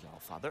aid the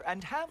Allfather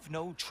and have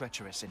no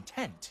treacherous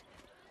intent,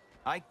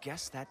 I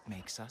guess that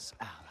makes us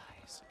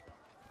allies.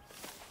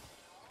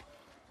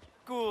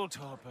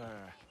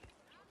 Ghoultorper.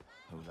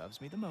 Who loves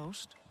me the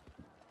most?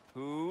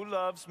 Who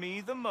loves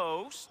me the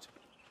most?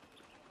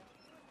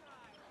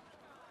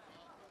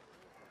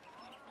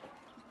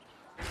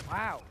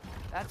 Wow,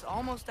 that's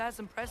almost as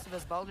impressive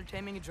as Baldur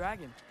taming a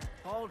dragon.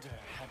 Baldur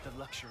had the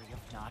luxury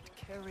of not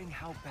caring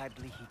how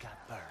badly he got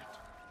burned.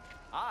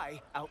 I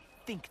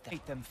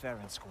outthink them fair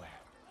and square.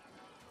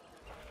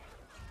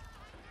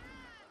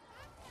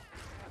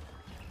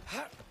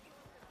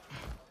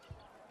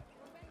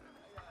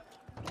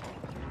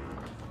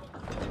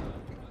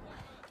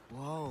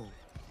 Whoa,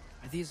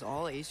 are these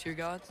all Aesir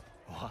gods?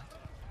 What?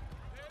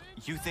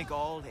 You think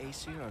all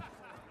Aesir are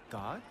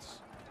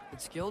gods? But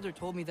Skilder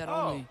told me that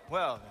Oh, only...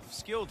 well, if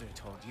Skilder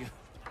told you,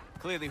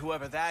 clearly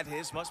whoever that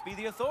is must be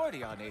the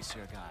authority on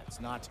Aesir gods,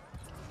 not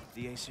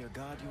the Aesir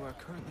god you are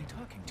currently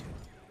talking to.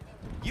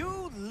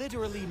 You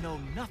literally know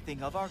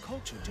nothing of our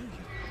culture, do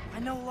you? I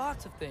know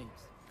lots of things.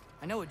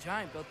 I know a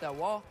giant built that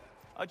wall.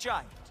 A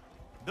giant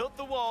built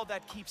the wall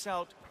that keeps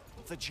out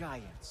the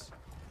giants.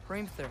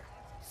 Hrimthur,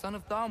 son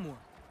of Thamur.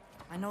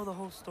 I know the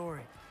whole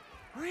story.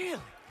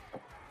 Really?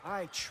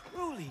 I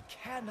truly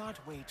cannot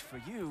wait for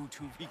you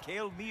to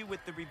regale me with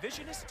the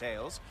revisionist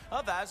tales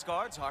of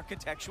Asgard's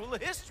architectural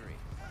history.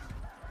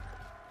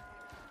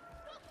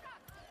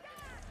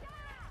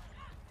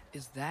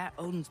 Is that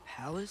Odin's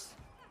palace?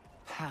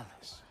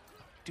 Palace?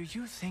 Do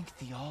you think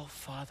the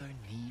All-Father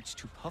needs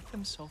to puff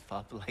himself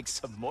up like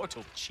some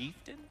mortal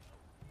chieftain?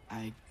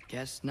 I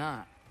guess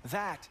not.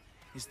 That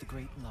is the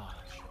Great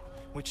Lodge,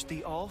 which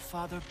the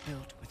All-Father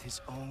built with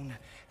his own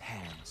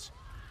hands.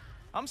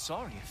 I'm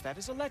sorry if that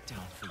is a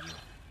letdown for you.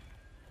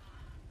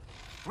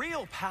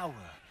 Real power,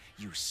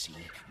 you see,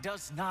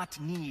 does not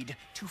need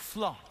to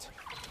flaunt.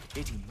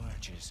 It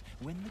emerges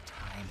when the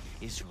time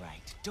is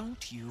right.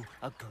 Don't you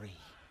agree?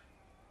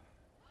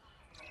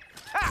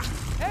 Ha!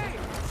 Hey!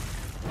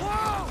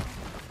 Whoa!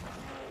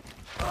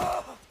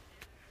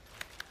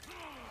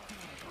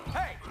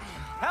 Hey!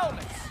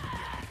 Helmets!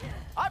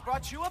 I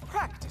brought you a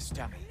practice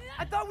dummy.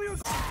 I thought we were...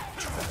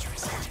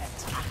 Treacherous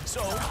intent.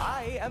 So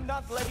I am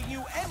not letting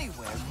you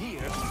anywhere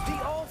near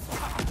the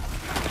All-Father.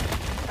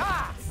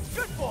 Ah!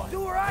 Good boy!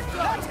 Do where I go!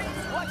 That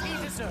is what he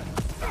deserves.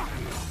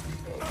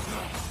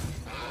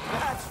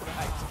 That's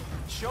right.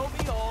 Show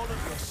me all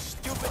of your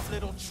stupid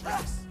little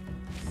tricks.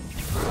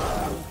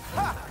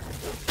 Ha!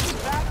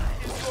 That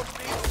is your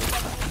big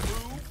special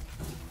move?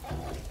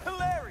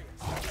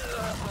 Hilarious!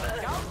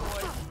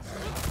 Cowboy!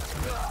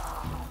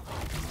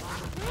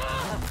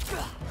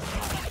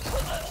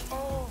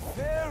 Oh,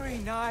 very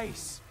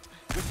nice.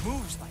 With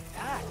moves like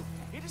that,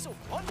 it is a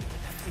wonder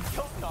that the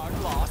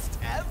Jotnar lost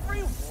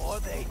every war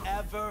they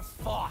ever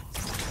fought.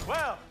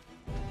 Well,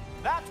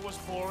 that was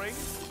boring.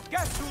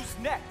 Guess who's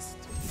next?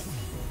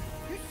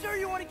 You sure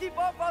you want to keep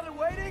All-Father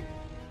waiting?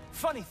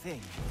 Funny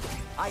thing,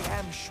 I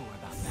am sure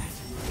about that.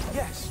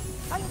 Yes,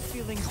 I am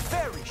feeling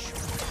very sure,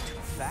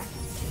 in fact.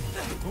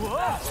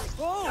 Whoa!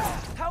 Oh,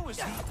 how is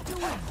he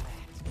doing that?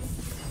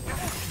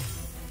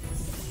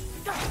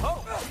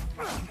 Oh,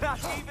 not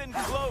even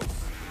close.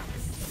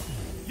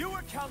 You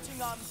were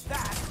counting on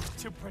that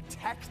to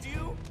protect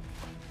you?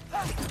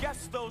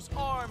 Guess those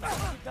arms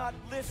could not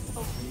lift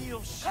a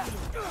real shield.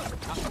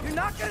 You're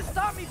not gonna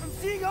stop me from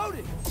seeing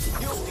Odin!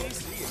 You'll be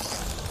seeing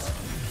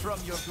from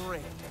your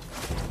grave.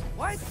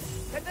 What?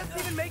 That doesn't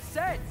even make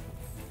sense!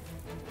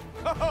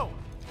 Oh,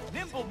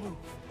 nimble move.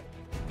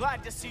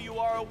 Glad to see you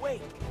are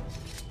awake.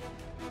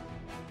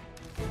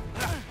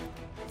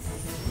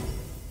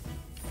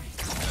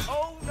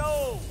 Oh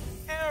no!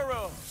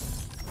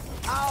 Arrows!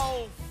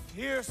 How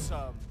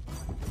fearsome!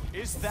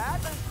 Is that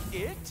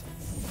it?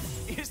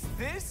 Is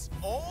this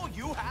all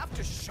you have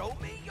to show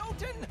me,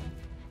 Jotun?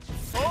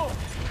 Oh,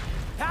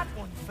 that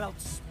one felt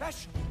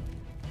special.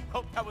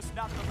 Hope that was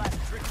not the last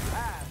trick you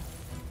had.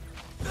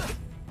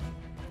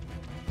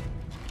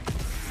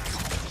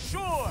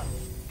 Sure!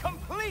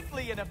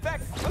 Completely in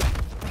effect!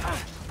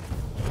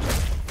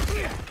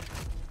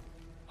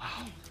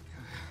 Wow.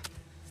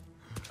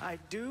 I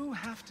do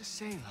have to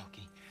say,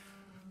 Loki,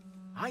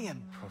 I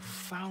am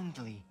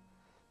profoundly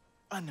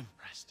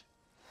unimpressed.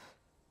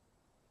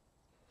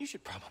 You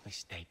should probably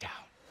stay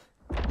down.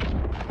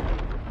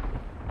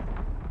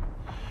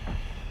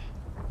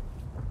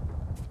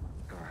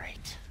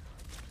 Great.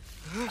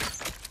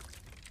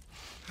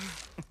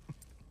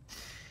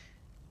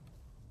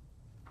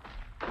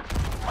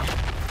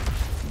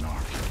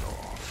 Knock it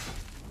off.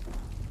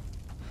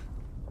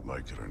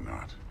 Like it or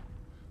not,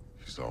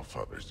 he's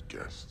All-Father's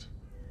guest.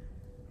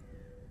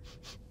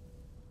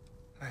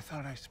 I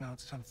thought I smelled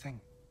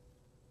something.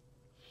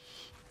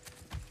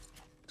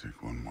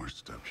 Take one more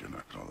step, you're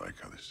not gonna like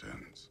how this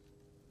ends.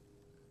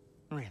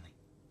 Really?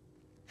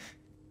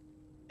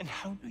 And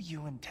how do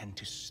you intend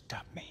to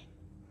stop me?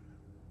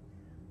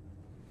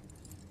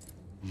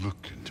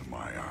 Look into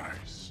my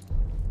eyes.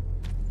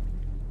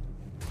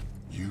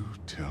 You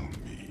tell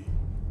me.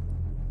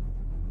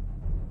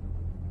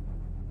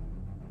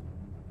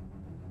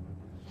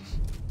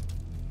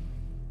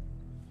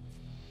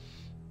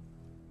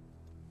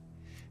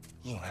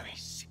 You are a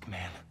sick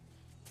man.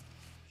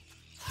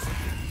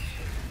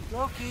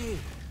 Loki,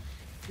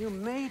 you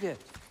made it.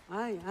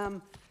 I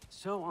am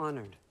so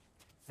honored.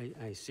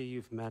 I see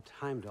you've met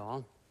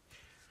Heimdall.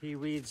 He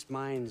reads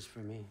minds for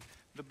me.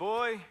 The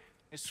boy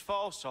It's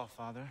false,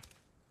 Allfather.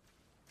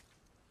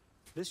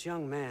 This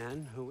young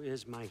man, who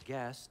is my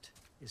guest,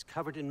 is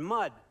covered in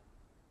mud.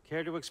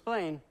 Care to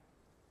explain?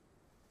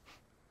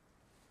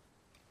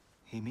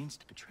 He means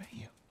to betray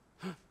you.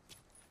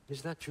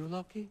 Is that true,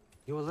 Loki?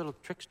 You a little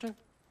trickster?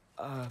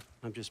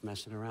 I'm just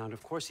messing around.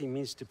 Of course he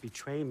means to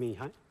betray me,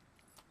 huh?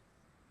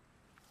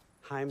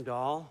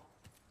 Heimdall,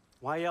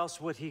 why else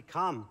would he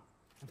come?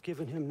 I've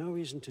given him no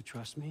reason to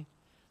trust me.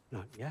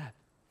 Not yet.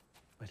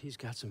 But he's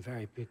got some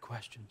very big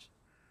questions.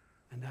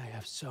 And I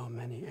have so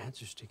many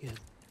answers to give.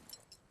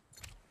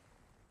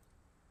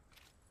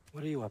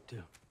 What are you up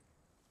to?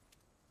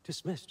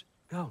 Dismissed.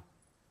 Go.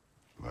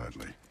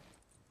 Gladly.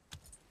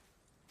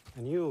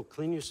 And you,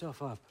 clean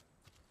yourself up.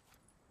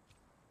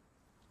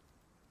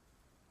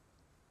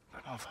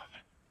 But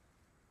Allfather.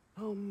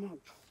 Oh,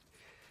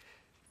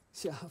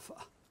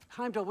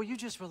 Heimdall, will you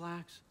just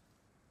relax?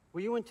 Were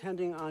you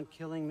intending on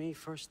killing me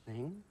first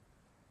thing?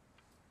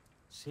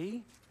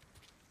 See?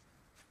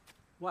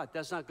 What,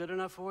 that's not good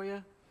enough for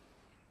you?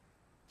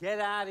 Get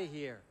out of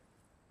here.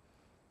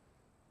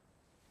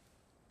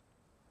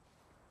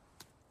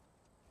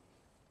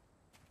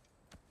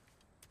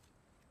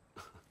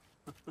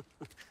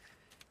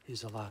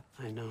 He's a lot,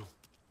 I know.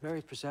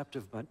 Very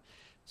perceptive, but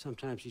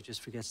sometimes he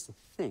just forgets to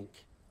think,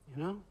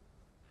 you know?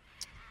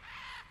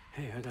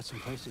 Hey, I got some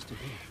places to be.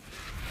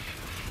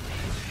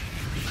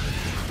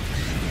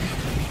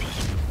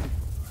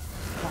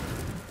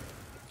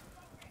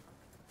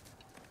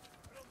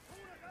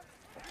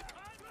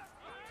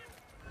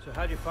 So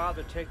how'd your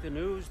father take the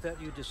news that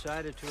you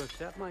decided to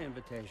accept my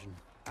invitation?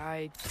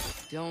 I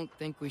don't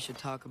think we should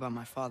talk about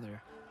my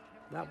father.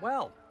 Not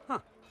well, huh?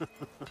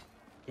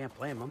 Can't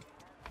blame him.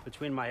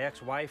 Between my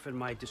ex-wife and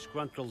my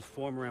disgruntled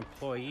former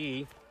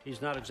employee,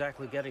 he's not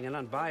exactly getting an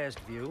unbiased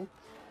view.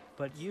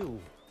 But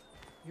you're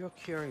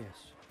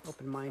curious,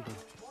 open-minded.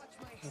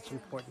 That's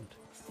important.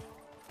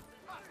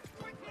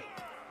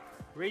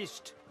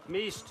 Reist,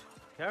 Meest,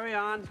 carry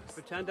on.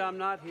 Pretend I'm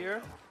not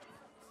here.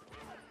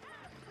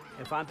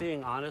 If I'm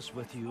being honest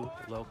with you,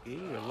 Loki,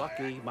 you're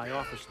lucky my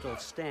offer still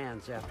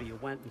stands after you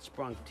went and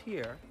sprung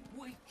Tyr.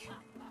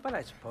 But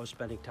I suppose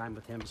spending time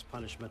with him is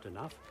punishment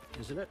enough,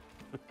 isn't it?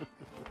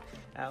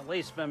 At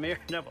least Mimir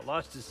never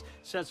lost his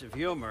sense of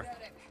humor.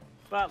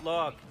 But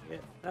look,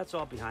 that's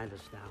all behind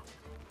us now.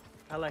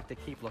 I like to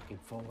keep looking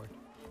forward.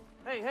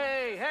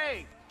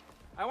 Hey!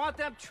 I want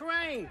them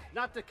trained,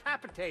 not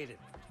decapitated.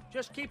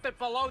 Just keep it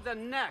below the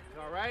neck,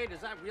 all right?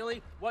 Is that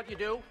really what you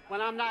do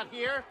when I'm not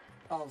here?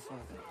 Allfather,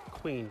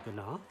 Queen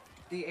Gná.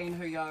 the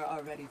Einherjar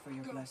are ready for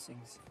your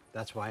blessings.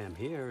 That's why I'm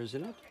here,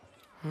 isn't it?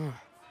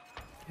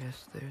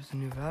 Guess there's a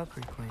new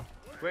Valkyrie Queen.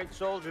 Great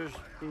soldiers,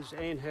 these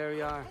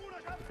Einherjar.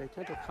 But they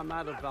tend to come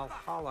out of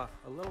Valhalla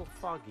a little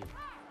foggy.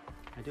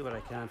 I do what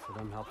I can for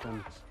them, help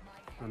them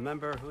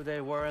remember who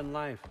they were in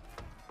life.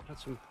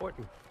 That's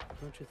important,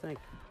 don't you think?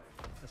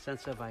 A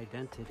sense of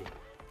identity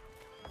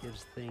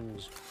gives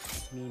things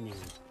meaning.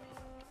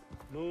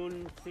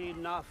 Moon thi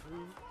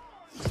nafen,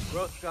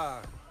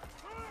 Hrothgar.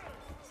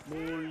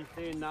 Moon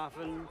thi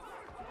nafen,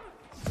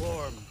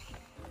 Worm.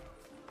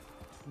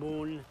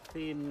 Moon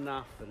thi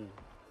nafen,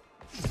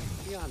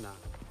 Diana.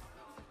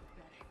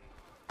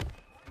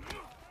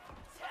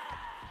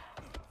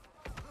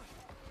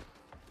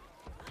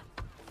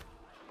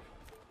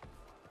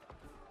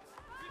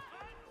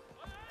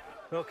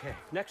 Okay,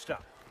 next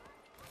up.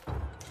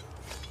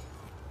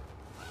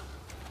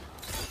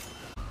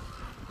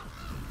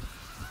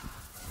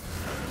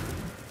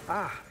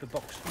 The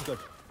books. Good.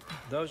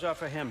 Those are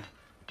for him.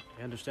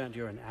 I understand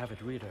you're an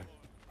avid reader.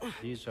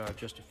 These are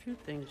just a few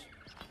things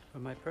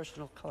from my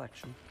personal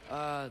collection.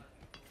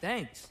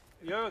 Thanks.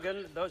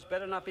 Jurgen, those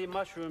better not be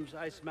mushrooms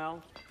I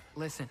smell.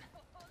 Listen,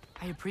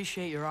 I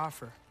appreciate your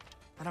offer,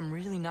 but I'm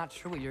really not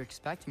sure what you're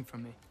expecting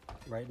from me.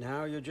 Right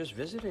now, you're just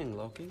visiting,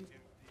 Loki.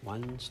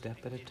 One step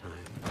at a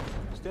time.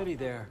 Steady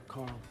there,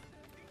 Carl.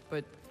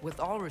 But with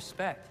all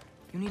respect,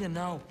 you need to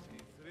know,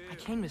 I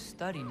came to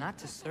study, not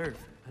to serve.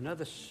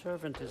 Another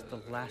servant is the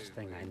last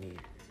thing I need.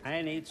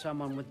 I need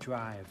someone with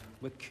drive,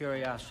 with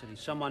curiosity,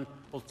 someone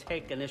who'll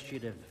take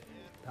initiative.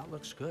 That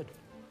looks good.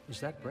 Is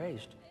that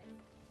braised?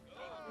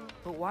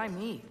 But why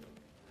me?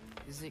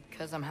 Is it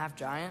because I'm half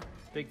giant?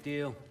 Big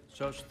deal.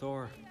 So's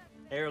Thor.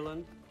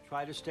 Erland,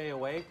 try to stay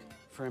awake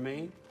for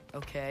me.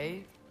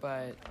 Okay,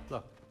 but...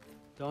 Look,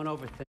 don't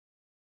overthink.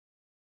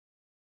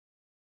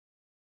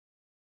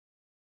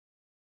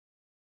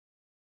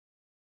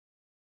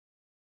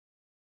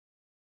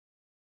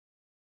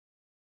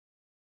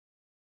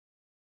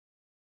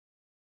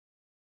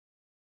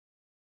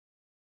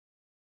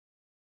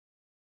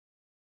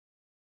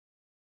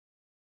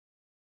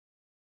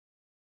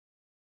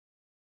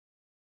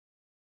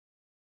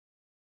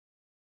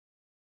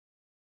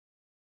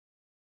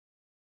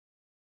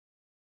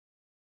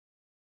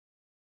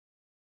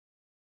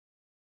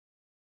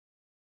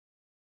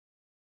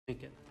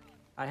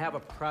 I have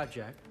a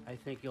project I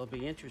think you'll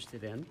be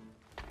interested in.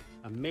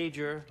 A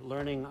major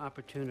learning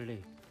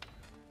opportunity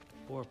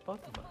for both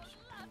of us.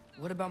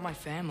 What about my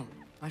family,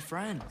 my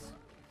friends?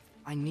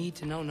 I need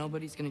to know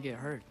nobody's gonna get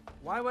hurt.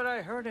 Why would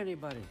I hurt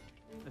anybody?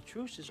 The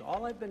truce is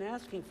all I've been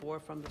asking for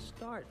from the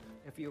start,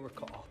 if you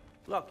recall.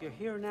 Look, you're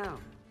here now.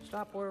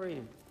 Stop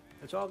worrying.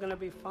 It's all gonna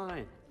be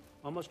fine.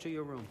 Almost to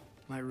your room.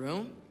 My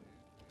room?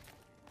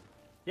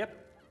 Yep,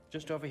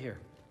 just over here.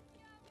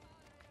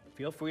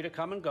 Feel free to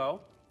come and go.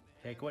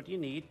 Take what you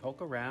need,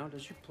 poke around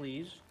as you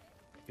please.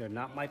 You're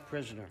not my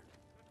prisoner.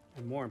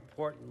 And more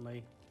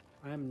importantly,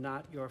 I'm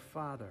not your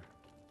father.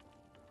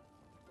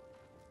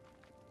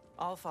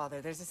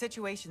 Allfather, there's a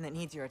situation that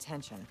needs your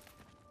attention.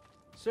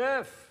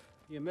 Sif,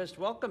 you missed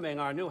welcoming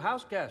our new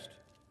house guest.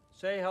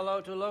 Say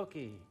hello to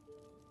Loki.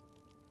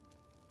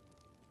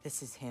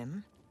 This is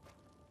him?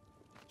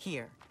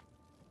 Here.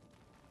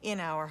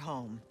 In our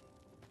home.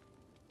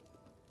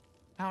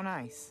 How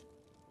nice.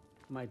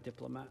 My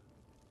diplomat.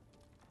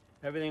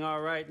 Everything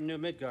all right in New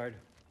Midgard?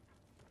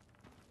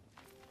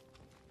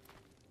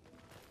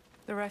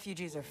 The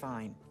refugees are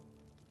fine.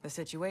 The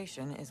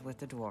situation is with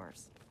the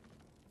dwarves.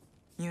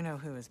 You know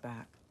who is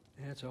back.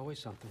 Yeah, it's always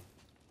something.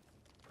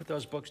 Put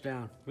those books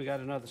down. We got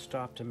another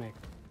stop to make.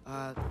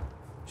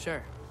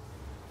 Sure.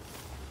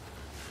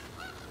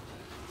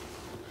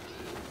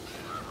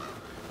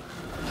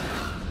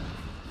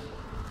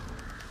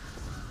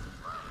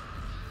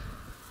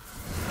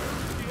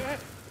 Yeah.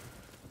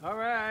 All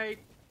right,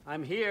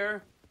 I'm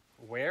here.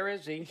 Where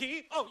is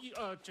he?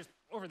 Just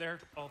over there,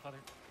 Allfather.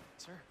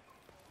 Sir?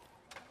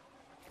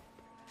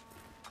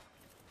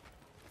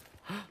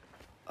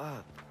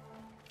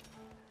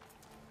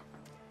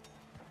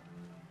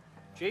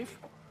 Chief,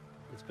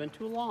 it's been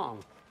too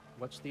long.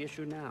 What's the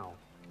issue now?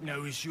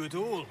 No issue at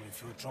all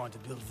if you're trying to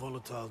build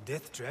volatile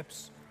death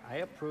traps. I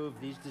approve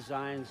these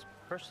designs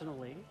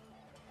personally,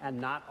 and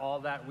not all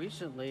that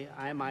recently,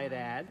 I might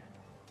add.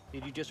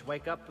 Did you just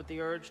wake up with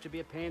the urge to be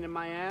a pain in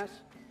my ass?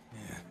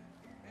 Yeah.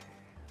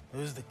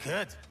 Who's the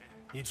cut?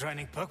 You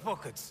training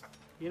pickpockets?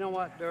 You know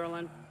what,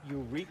 Derlin? You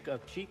reek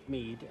of cheap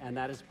mead, and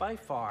that is by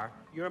far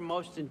your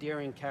most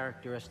endearing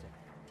characteristic.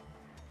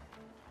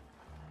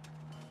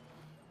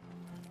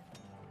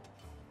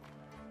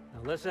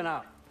 Now listen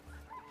up.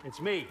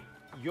 It's me,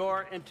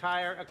 your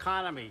entire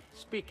economy,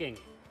 speaking.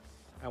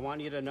 I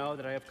want you to know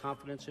that I have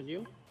confidence in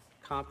you.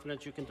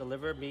 Confidence you can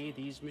deliver me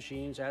these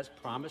machines as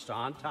promised,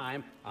 on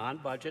time, on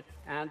budget,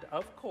 and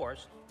of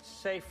course,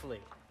 safely.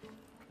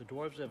 The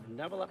dwarves have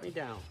never let me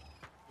down,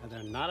 and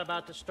they're not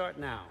about to start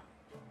now.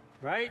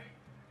 Right?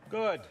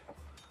 Good.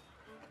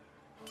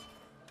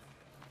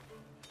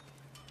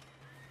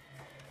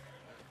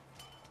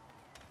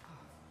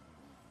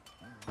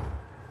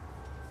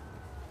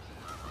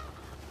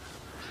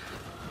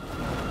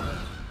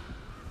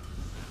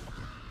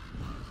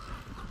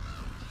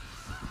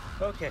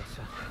 Okay,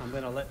 so I'm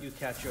gonna let you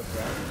catch your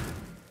breath.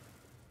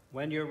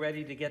 When you're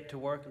ready to get to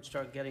work and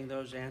start getting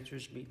those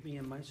answers, meet me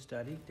in my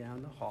study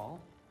down the hall.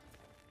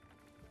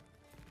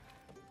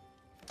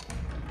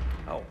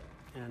 Oh,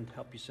 and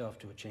help yourself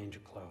to a change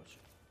of clothes.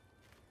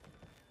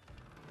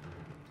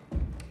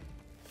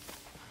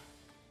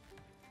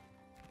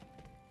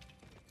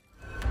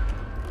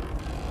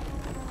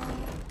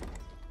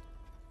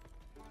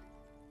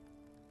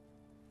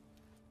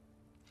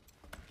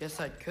 Guess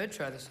I could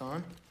try this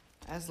on.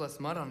 Has less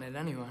mud on it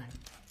anyway.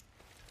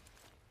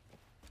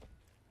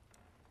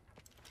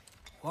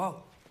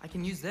 Whoa, I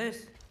can use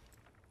this.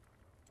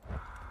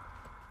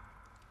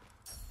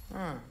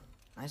 Huh,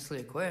 nicely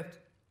equipped.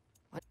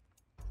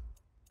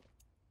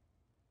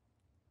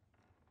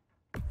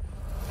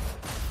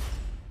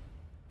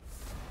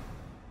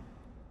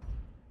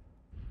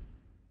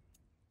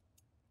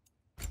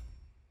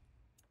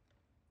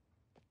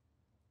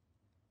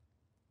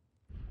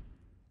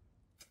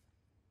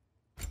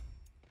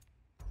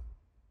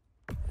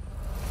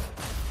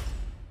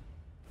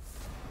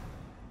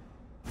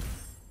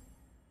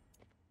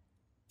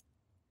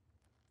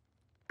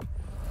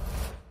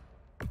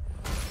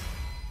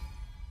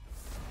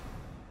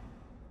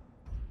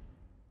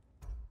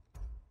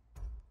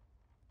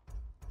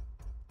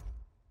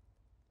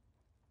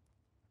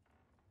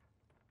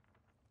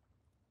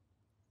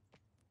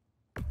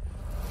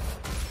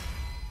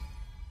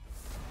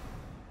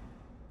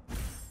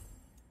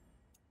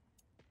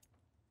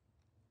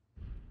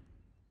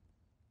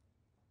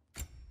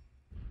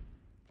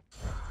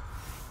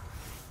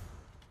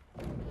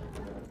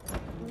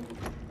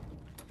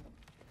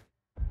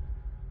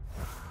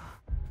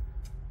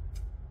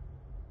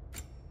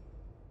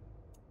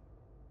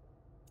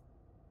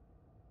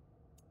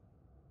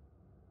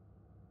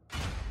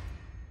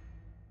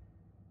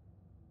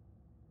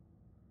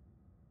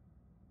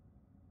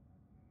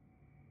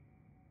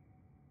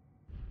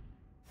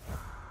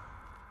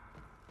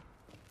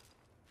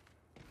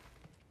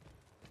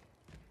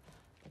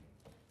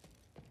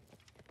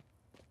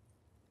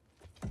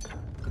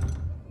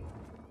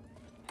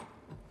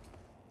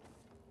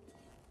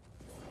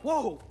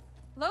 Whoa!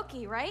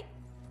 Loki, right?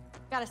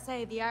 Gotta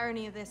say, the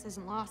irony of this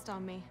isn't lost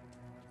on me.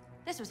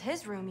 This was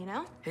his room, you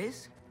know?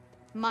 His?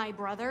 My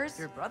brother's.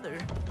 Your brother?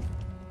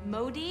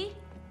 Modi?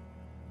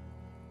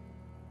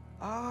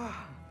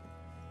 Ah,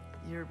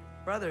 your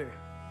brother.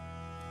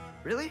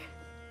 Really?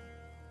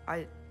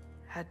 I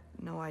had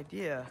no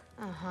idea.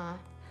 Uh-huh.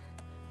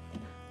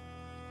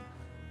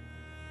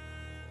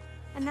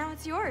 And now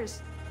it's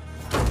yours.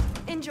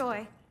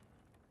 Enjoy.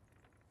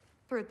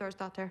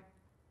 Fruthdórsdóttir.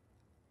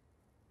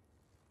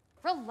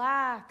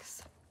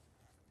 Relax.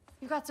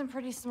 You've got some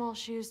pretty small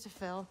shoes to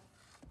fill.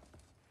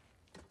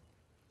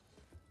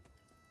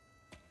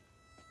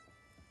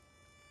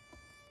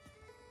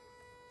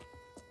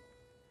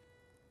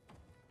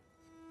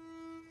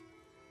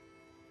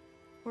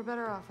 We're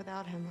better off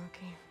without him,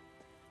 Loki.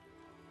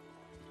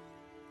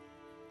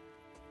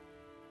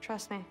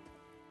 Trust me.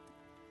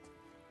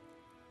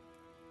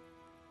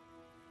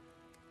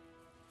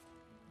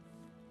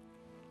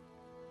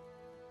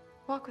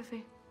 Walk with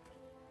me.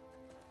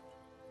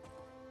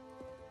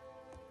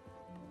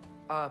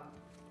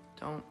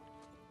 Don't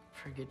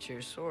forget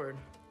your sword.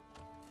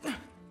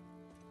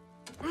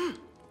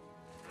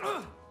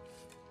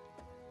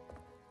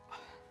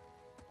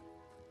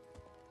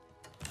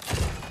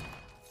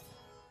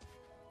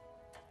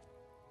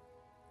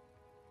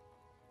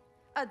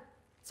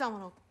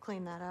 Someone will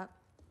clean that up.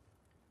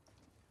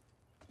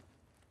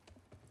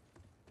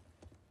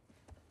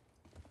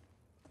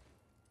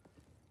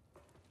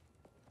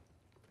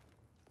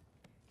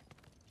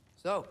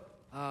 So,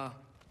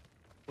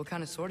 what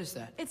kind of sword is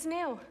that? It's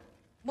new.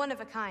 One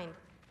of a kind.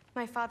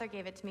 My father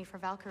gave it to me for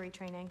Valkyrie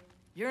training.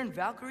 You're in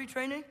Valkyrie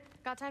training?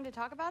 Got time to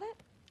talk about it?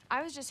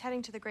 I was just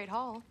heading to the Great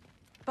Hall.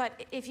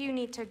 But if you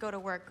need to go to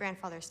work,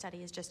 Grandfather's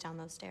study is just down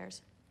those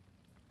stairs.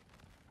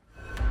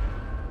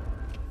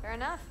 Fair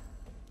enough.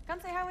 Come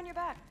say hi when you're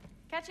back.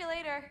 Catch you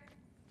later.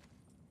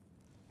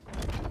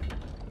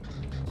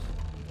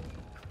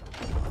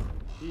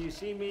 Do you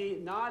see me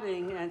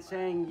nodding and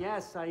saying,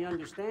 yes, I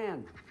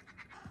understand?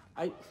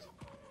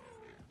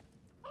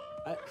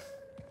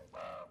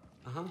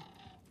 Uh-huh.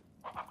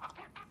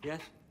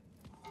 Yes?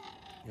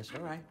 Yes,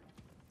 all right.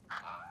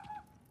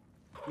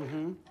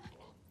 Mm-hmm.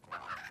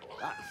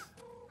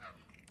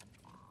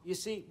 You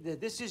see,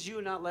 this is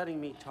you not letting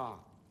me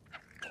talk.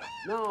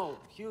 No,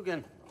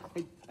 Hugin,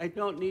 I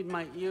don't need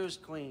my ears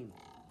cleaned.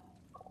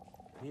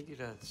 I need you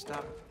to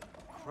stop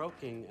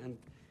croaking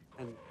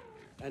and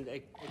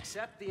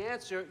accept the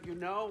answer you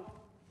know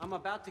I'm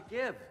about to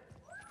give.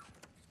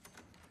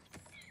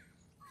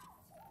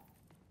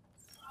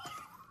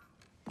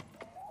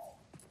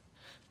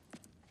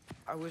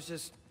 I was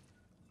just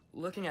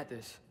looking at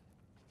this.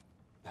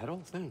 That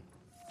old thing.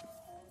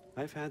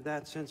 I've had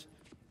that since...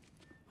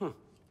 Who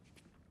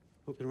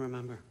can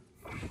remember?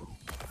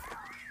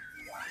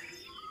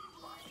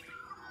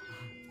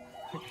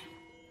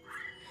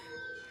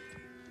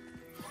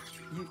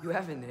 You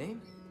have a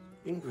name?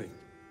 Ingrid.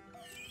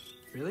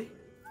 Really?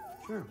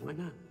 Sure, why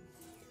not?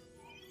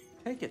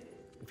 Take it,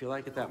 if you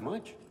like it that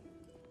much.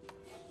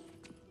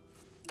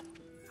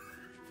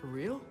 For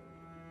real?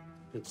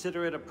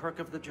 Consider it a perk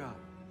of the job.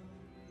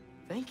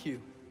 Thank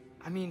you.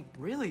 I mean,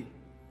 really.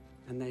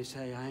 And they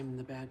say I'm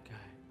the bad guy.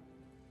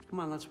 Come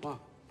on, let's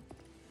walk.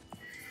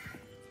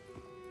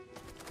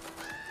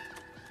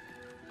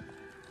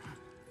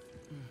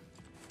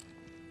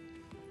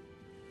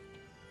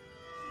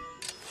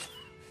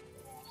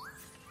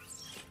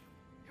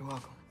 You're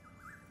welcome.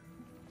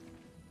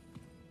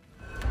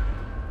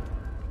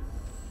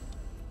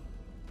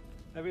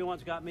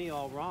 Everyone's got me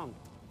all wrong.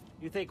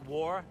 You think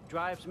war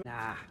drives me?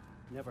 Nah,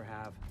 never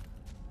have.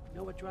 You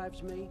know what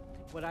drives me?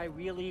 What I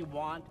really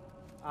want?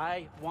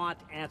 I want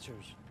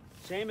answers.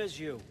 Same as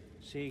you.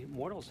 See,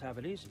 mortals have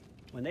it easy.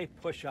 When they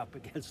push up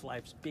against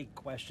life's big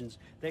questions,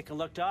 they can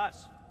look to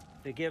us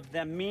to give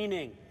them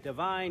meaning,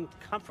 divine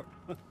comfort.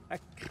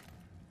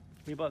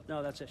 We both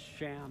know that's a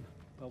sham.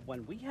 But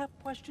when we have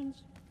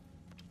questions,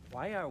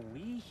 why are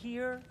we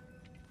here?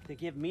 To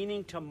give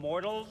meaning to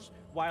mortals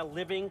while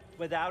living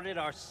without it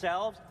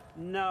ourselves?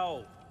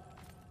 No.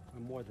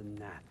 We're more than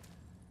that.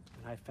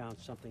 And I found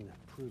something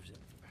that proves it.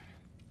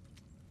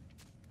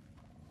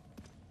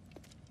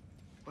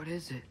 What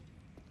is it?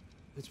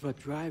 It's what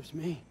drives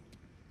me.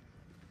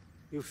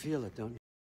 You feel it, don't